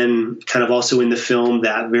then kind of also in the film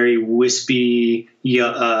that very wispy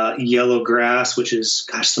yellow grass, which is,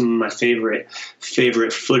 gosh, some of my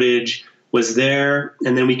favorite footage was there.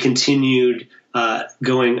 And then we continued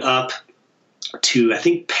going up to, I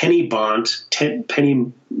think, Penny Bont.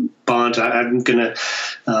 I'm gonna,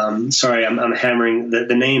 sorry, I'm hammering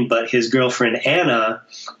the name, but his girlfriend Anna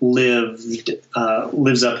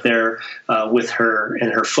lives up there with her,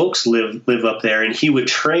 and her folks live up there. And he would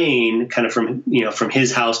train kind of from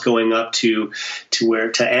his house going up to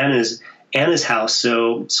Anna's house.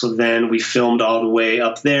 So then we filmed all the way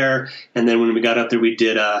up there, and then when we got up there, we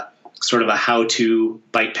did sort of a how-to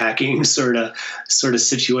bikepacking sort of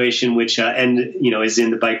situation, which is in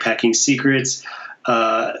the Bikepacking Secrets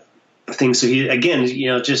thing. So he, again,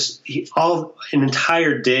 all an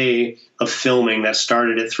entire day of filming that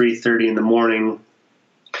started at 3:30 in the morning,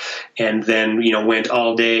 and then went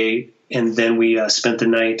all day, and then we spent the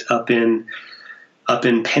night up in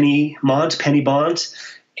Penny Bont,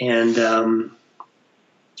 and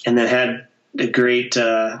then had a great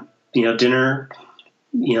dinner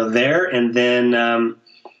there, and then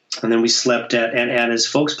we slept at his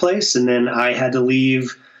folks' place, and then I had to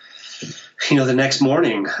leave the next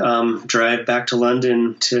morning, drive back to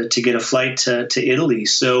London to get a flight to Italy.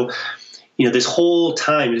 So this whole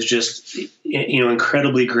time is just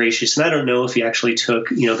incredibly gracious. And I don't know if he actually took,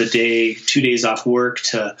 2 days off work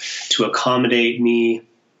to accommodate me,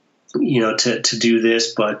 to do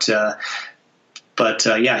this. But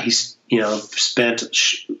yeah, he's, spent,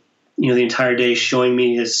 the entire day showing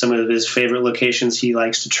me some of his favorite locations he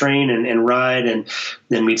likes to train and ride. And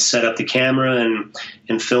then we'd set up the camera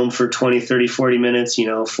and film for 20, 30, 40 minutes,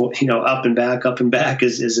 up and back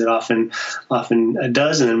as it often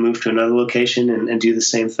does, and then move to another location and do the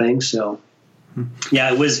same thing. So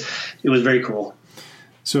yeah, it was very cool.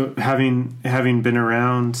 So having been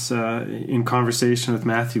around in conversation with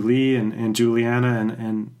Matthew Lee and Juliana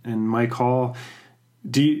and Mike Hall,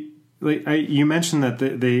 do you, you mentioned that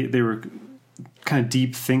they were kind of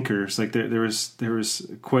deep thinkers. Like there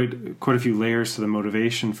was quite a few layers to the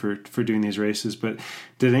motivation for doing these races. But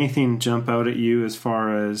did anything jump out at you as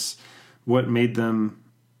far as what made them,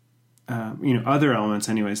 other elements,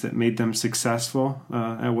 anyways, that made them successful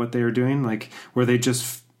at what they were doing? Like, were they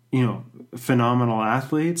just phenomenal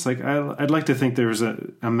athletes? Like, I'd like to think there was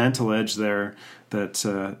a mental edge there that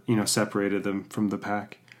separated them from the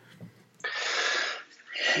pack.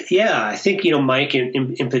 Yeah, I think, Mike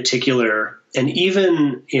in particular, and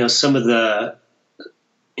even, some of the,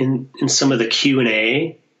 in some of the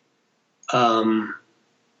Q&A,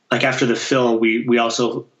 like after the film, we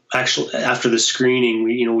also actually, after the screening,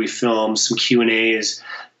 we filmed some Q&As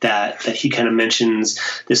that he kind of mentions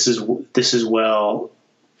this is well,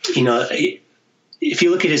 if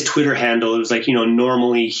you look at his Twitter handle, it was like,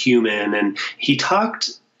 normally human. And he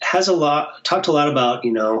talked a lot about,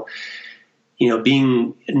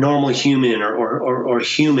 being normal human or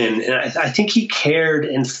human. And I think he cared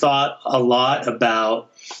and thought a lot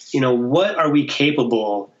about, what are we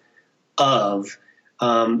capable of,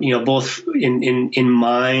 both in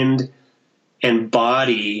mind and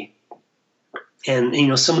body.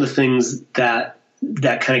 And, some of the things that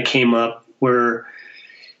kind of came up were,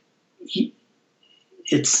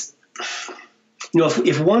 it's,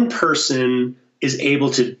 if one person is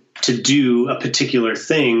able to do a particular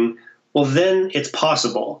thing, well, then it's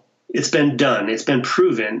possible. It's been done. It's been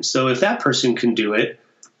proven. So if that person can do it,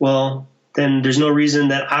 well, then there's no reason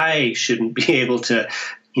that I shouldn't be able to,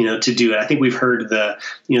 to do it. I think we've heard the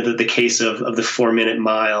case of the 4-minute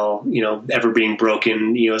mile, ever being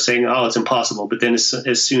broken, saying, oh, it's impossible. But then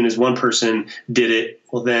as soon as one person did it,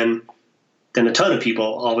 well, then a ton of people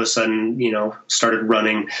all of a sudden, started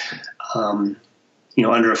running,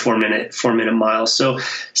 under a 4-minute mile. So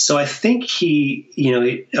I think he,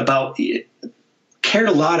 cared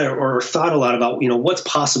a lot or thought a lot about, what's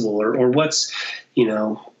possible or what's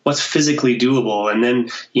physically doable. And then,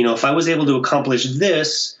 if I was able to accomplish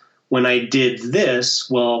this when I did this,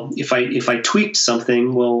 well, if I tweaked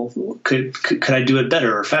something, well, could I do it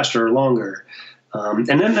better or faster or longer? And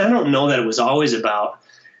then I don't know that it was always about,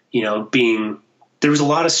 there was a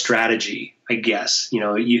lot of strategy, I guess.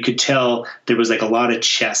 You could tell there was like a lot of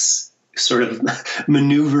chess sort of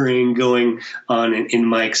maneuvering going on in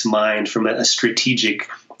Mike's mind from a strategic,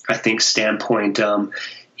 I think, standpoint,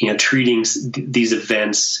 treating these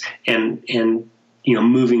events and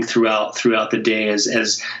moving throughout the day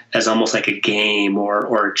as almost like a game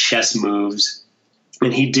or chess moves.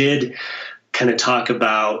 And he did kind of talk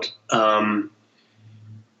about,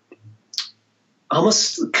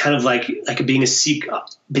 almost kind of like being a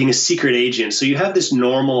secret agent. So you have this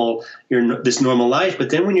normal life, but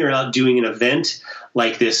then when you're out doing an event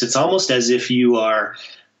like this, it's almost as if you are,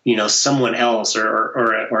 someone else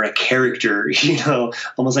or a character,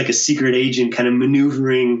 almost like a secret agent kind of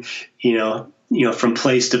maneuvering, from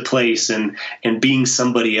place to place and being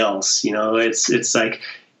somebody else. It's like,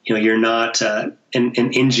 you're not an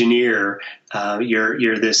engineer.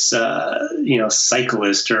 You're this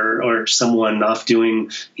cyclist or someone off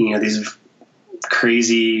doing these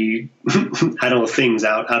crazy things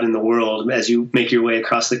out in the world as you make your way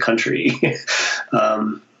across the country.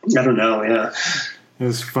 I don't know. Yeah. It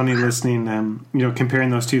was funny listening, comparing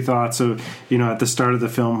those two thoughts. So, at the start of the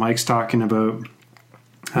film, Mike's talking about,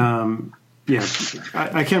 I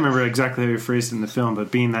can't remember exactly how he phrased it in the film, but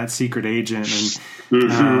being that secret agent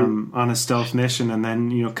and on a stealth mission, and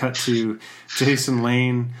then cut to Jason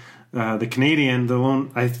Lane, the Canadian, the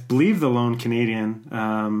lone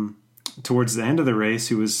Canadian, towards the end of the race,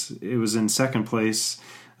 who was in second place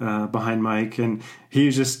behind Mike, and he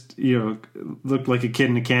just looked like a kid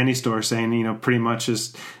in a candy store, saying pretty much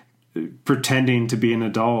just pretending to be an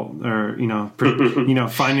adult, or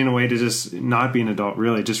finding a way to just not be an adult,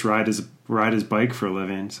 really just ride his bike for a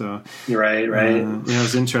living. So right. It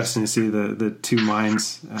was interesting to see the two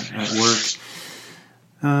minds at work.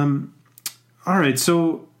 All right,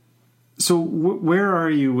 so So where are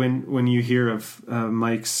you when you hear of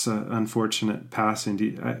Mike's unfortunate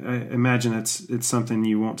passing? I imagine it's something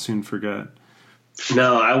you won't soon forget.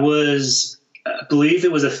 No, I believe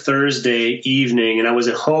it was a Thursday evening, and I was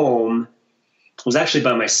at home. I was actually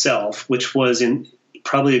by myself, which was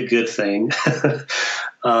probably a good thing.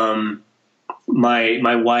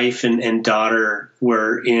 My wife and daughter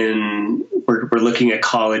were looking at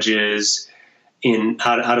colleges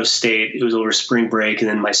out of state. It was over spring break, and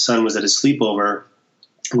then my son was at a sleepover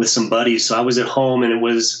with some buddies. So I was at home, and it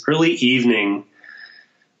was early evening.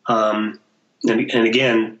 And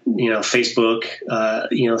again, Facebook,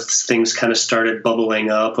 things kind of started bubbling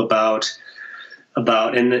up about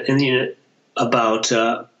an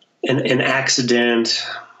accident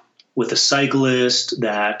with a cyclist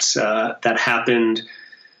that happened,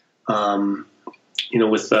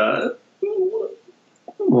 with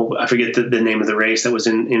I forget the name of the race that was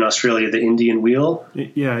in Australia, the Indian Wheel.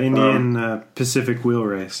 Yeah, Indian Pacific Wheel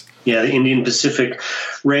Race. Yeah, the Indian Pacific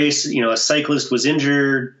race. A cyclist was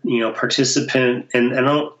injured. Participant, and I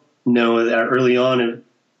don't know that early on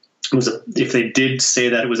if they did say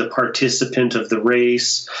that it was a participant of the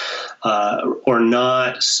race or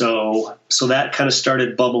not. So that kind of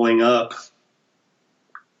started bubbling up.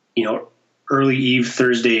 Early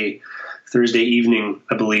Thursday evening,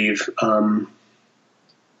 I believe.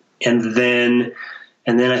 And then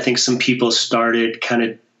I think some people started kind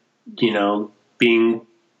of, being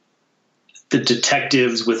the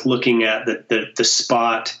detectives with looking at the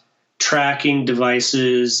spot tracking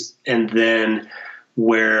devices, and then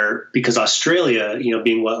because Australia,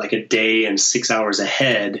 being like a day and 6 hours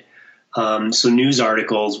ahead. So news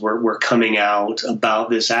articles were coming out about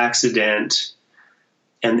this accident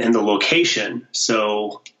and the location.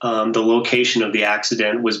 So the location of the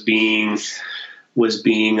accident was being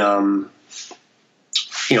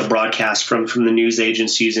broadcast from the news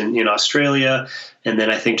agencies in Australia. And then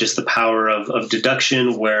I think just the power of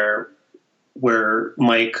deduction, where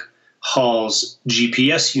Mike Hall's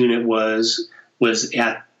GPS unit was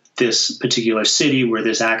at this particular city where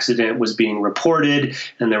this accident was being reported,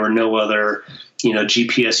 and there were no other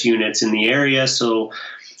GPS units in the area. So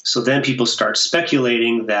then people start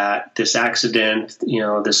speculating that this accident,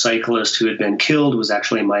 the cyclist who had been killed was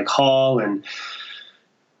actually Mike Hall, and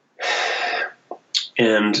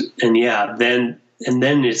then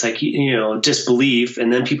it's like, disbelief.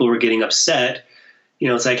 And then people were getting upset.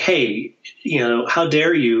 It's like, hey, how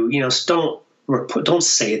dare you, don't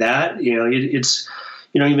say that, it's,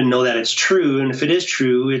 you don't even know that it's true. And if it is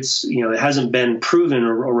true, it's, it hasn't been proven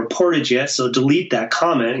or reported yet. So delete that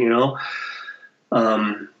comment,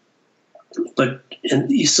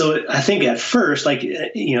 so I think at first, like,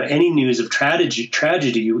 any news of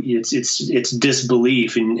tragedy, it's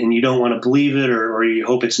disbelief, and you don't want to believe it, or you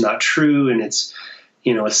hope it's not true, and it's,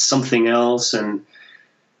 it's something else. And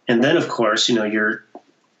then of course, you're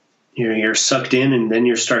sucked in, and then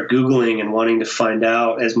you start Googling and wanting to find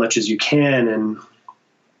out as much as you can. And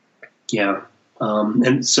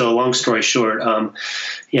and so long story short, I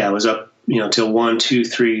was up, till 1, 2,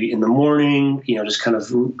 3 in the morning, just kind of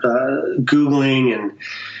Googling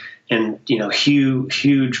and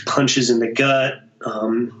huge punches in the gut,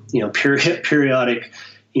 periodic,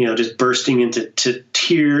 just bursting into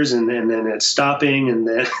tears, and then it's stopping, and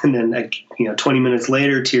then 20 minutes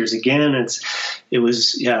later, tears again. It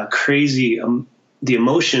was crazy. The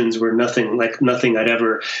emotions were nothing I'd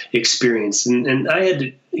ever experienced, and I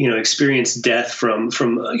had experienced death from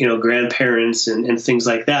grandparents and things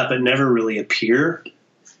like that, but never really a peer,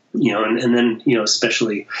 and then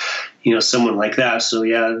especially someone like that. So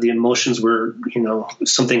the emotions were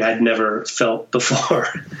something I'd never felt before.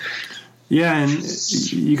 Yeah, and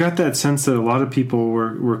you got that sense that a lot of people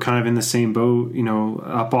were kind of in the same boat,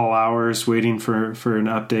 up all hours waiting for an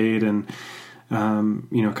update, and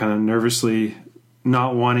kind of nervously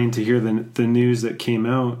not wanting to hear the news that came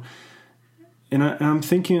out. And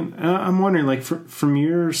I'm wondering, like, from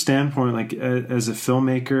your standpoint, like as a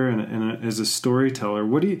filmmaker and as a storyteller,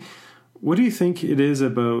 what do you think it is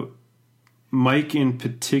about Mike in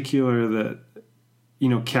particular that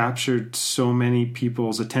captured so many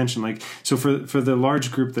people's attention? Like, so for the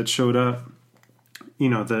large group that showed up,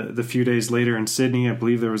 the few days later in Sydney, I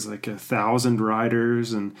believe there was like 1,000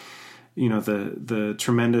 riders, and the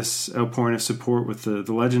tremendous outpouring of support with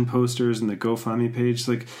the legend posters and the GoFundMe page.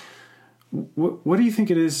 Like, what do you think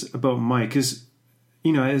it is about Mike? Because,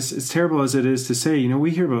 as terrible as it is to say,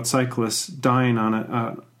 we hear about cyclists dying on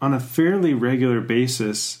a fairly regular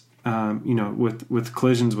basis, with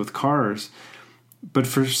collisions with cars. But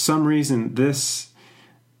for some reason, this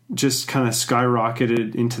just kind of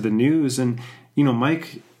skyrocketed into the news. And,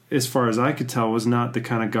 Mike as far as I could tell, was not the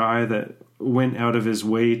kind of guy that went out of his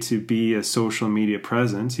way to be a social media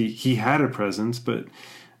presence. He had a presence, but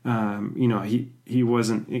he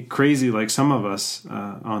wasn't crazy like some of us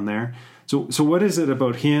on there. So what is it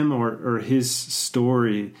about him or his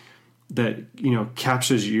story that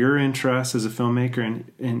captures your interest as a filmmaker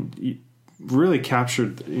and really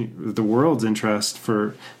captured the world's interest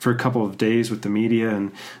for a couple of days with the media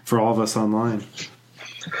and for all of us online?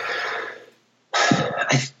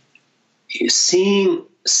 Seeing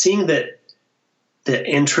that the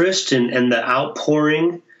interest and the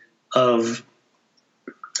outpouring of,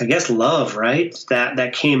 I guess, love, right?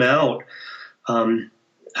 That came out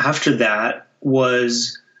after that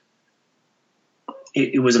was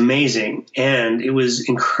it was amazing, and it was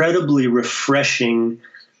incredibly refreshing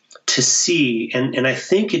to see. And I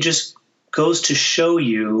think it just goes to show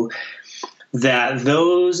you that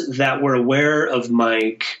those that were aware of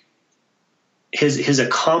Mike, his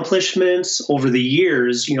accomplishments over the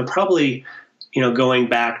years, probably, going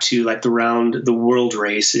back to like the round the world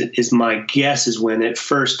race is my guess is when it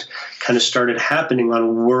first kind of started happening on a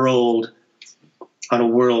world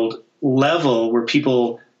level, where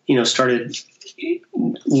people, started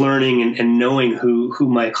learning and knowing who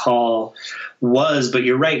Mike Hall was. But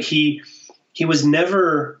you're right. He was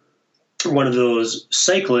never one of those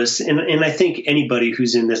cyclists. And I think anybody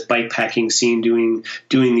who's in this bikepacking scene doing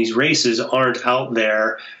these races aren't out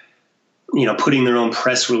there, putting their own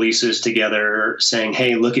press releases together saying,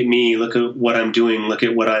 hey, look at me, look at what I'm doing, look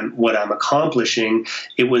at what I'm accomplishing.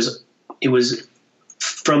 It was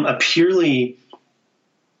from a purely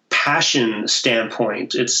passion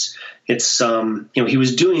standpoint. It's he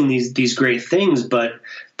was doing these great things, but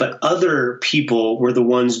other people were the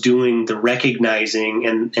ones doing the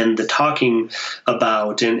recognizing and the talking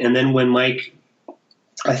about. And then when Mike,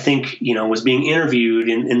 I think, was being interviewed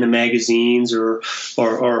in the magazines or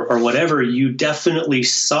whatever, you definitely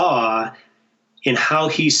saw in how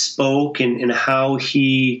he spoke and how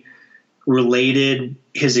he related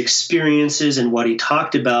his experiences and what he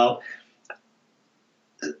talked about,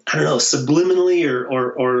 I don't know, subliminally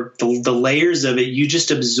or the layers of it. You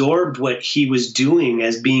just absorbed what he was doing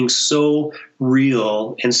as being so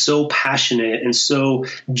real and so passionate and so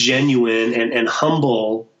genuine and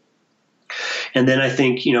humble. And then I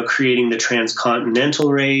think, creating the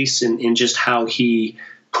transcontinental race and just how he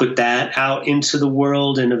put that out into the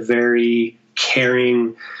world in a very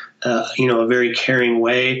caring, a very caring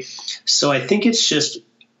way. So I think it's just,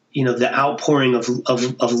 the outpouring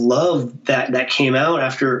of love that came out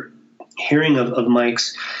after hearing of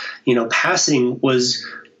Mike's, passing was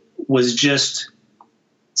just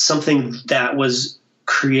something that was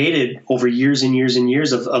created over years and years and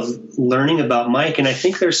years of learning about Mike. And I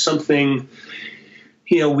think there's something,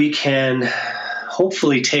 we can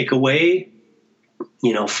hopefully take away,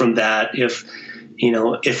 from that if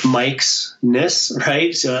Mike's-ness,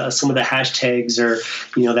 right? So, some of the hashtags are,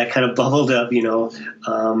 that kind of bubbled up, be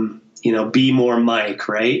more Mike,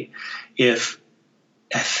 right? If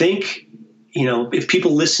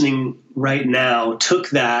people listening right now took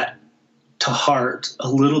that to heart a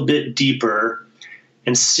little bit deeper,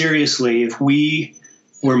 and seriously, if we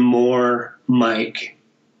were more Mike,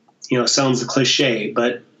 sounds a cliche,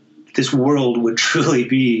 but this world would truly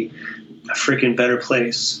be a freaking better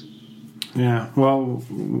place. Yeah, well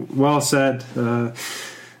said,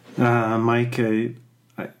 Mike.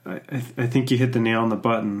 I think you hit the nail on the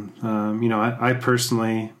button. I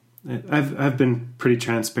personally, I've been pretty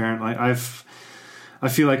transparent. I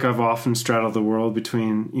feel like I've often straddled the world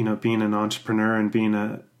between being an entrepreneur and being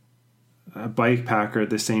a bike packer at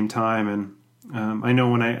the same time. And I know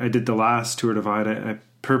when I did the last Tour Divide, I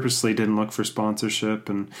purposely didn't look for sponsorship,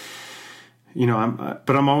 and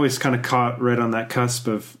I'm always kind of caught right on that cusp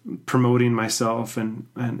of promoting myself, and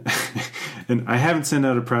and I haven't sent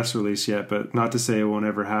out a press release yet, but not to say it won't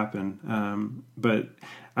ever happen. But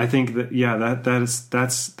I think that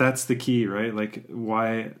that's the key, right? Like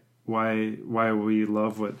why we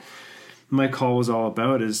love what Mike Hall was all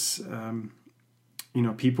about is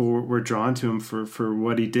people were drawn to him for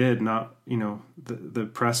what he did, not the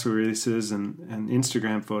press releases and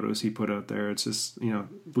Instagram photos he put out there. It's just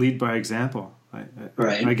lead by example.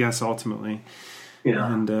 Right. I guess ultimately.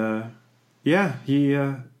 Yeah. And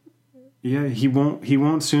he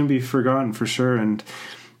won't soon be forgotten for sure. And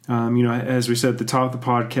as we said at the top of the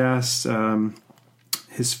podcast,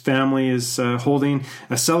 his family is holding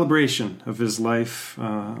a celebration of his life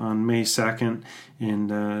on May 2nd in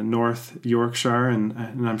North Yorkshire, and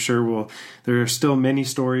I'm sure there are still many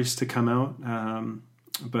stories to come out.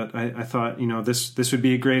 But I thought this would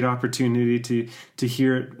be a great opportunity to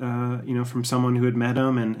hear it from someone who had met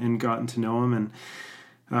him and gotten to know him.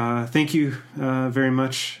 thank you very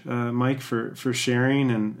much, Mike, for sharing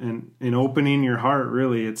and opening your heart.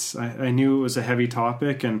 Really, I knew it was a heavy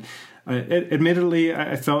topic, and admittedly,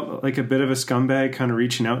 I felt like a bit of a scumbag kind of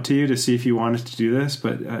reaching out to you to see if you wanted to do this,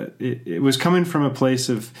 but it was coming from a place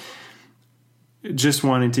of just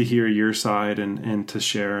wanting to hear your side and to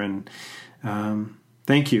share. And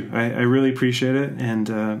thank you. I really appreciate it.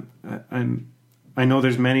 And I know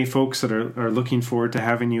there's many folks that are looking forward to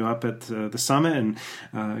having you up at the summit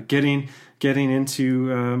and getting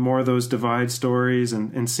into more of those divide stories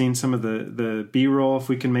and seeing some of the B-roll, if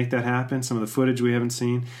we can make that happen, some of the footage we haven't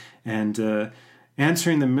seen, and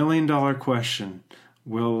answering the $1 million question.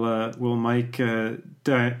 Will Mike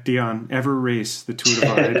Dion ever race the Tour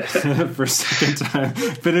Divide for a second time?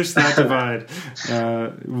 Finish that divide.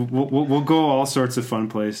 We'll go all sorts of fun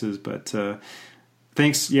places, but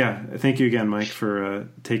thanks. Yeah, thank you again, Mike, for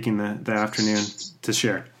taking the afternoon to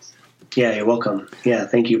share. Yeah, you're welcome. Yeah,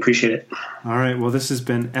 thank you. Appreciate it. All right. Well, this has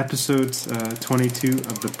been episode 22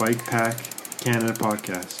 of the Bike Pack Canada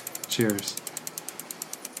podcast. Cheers.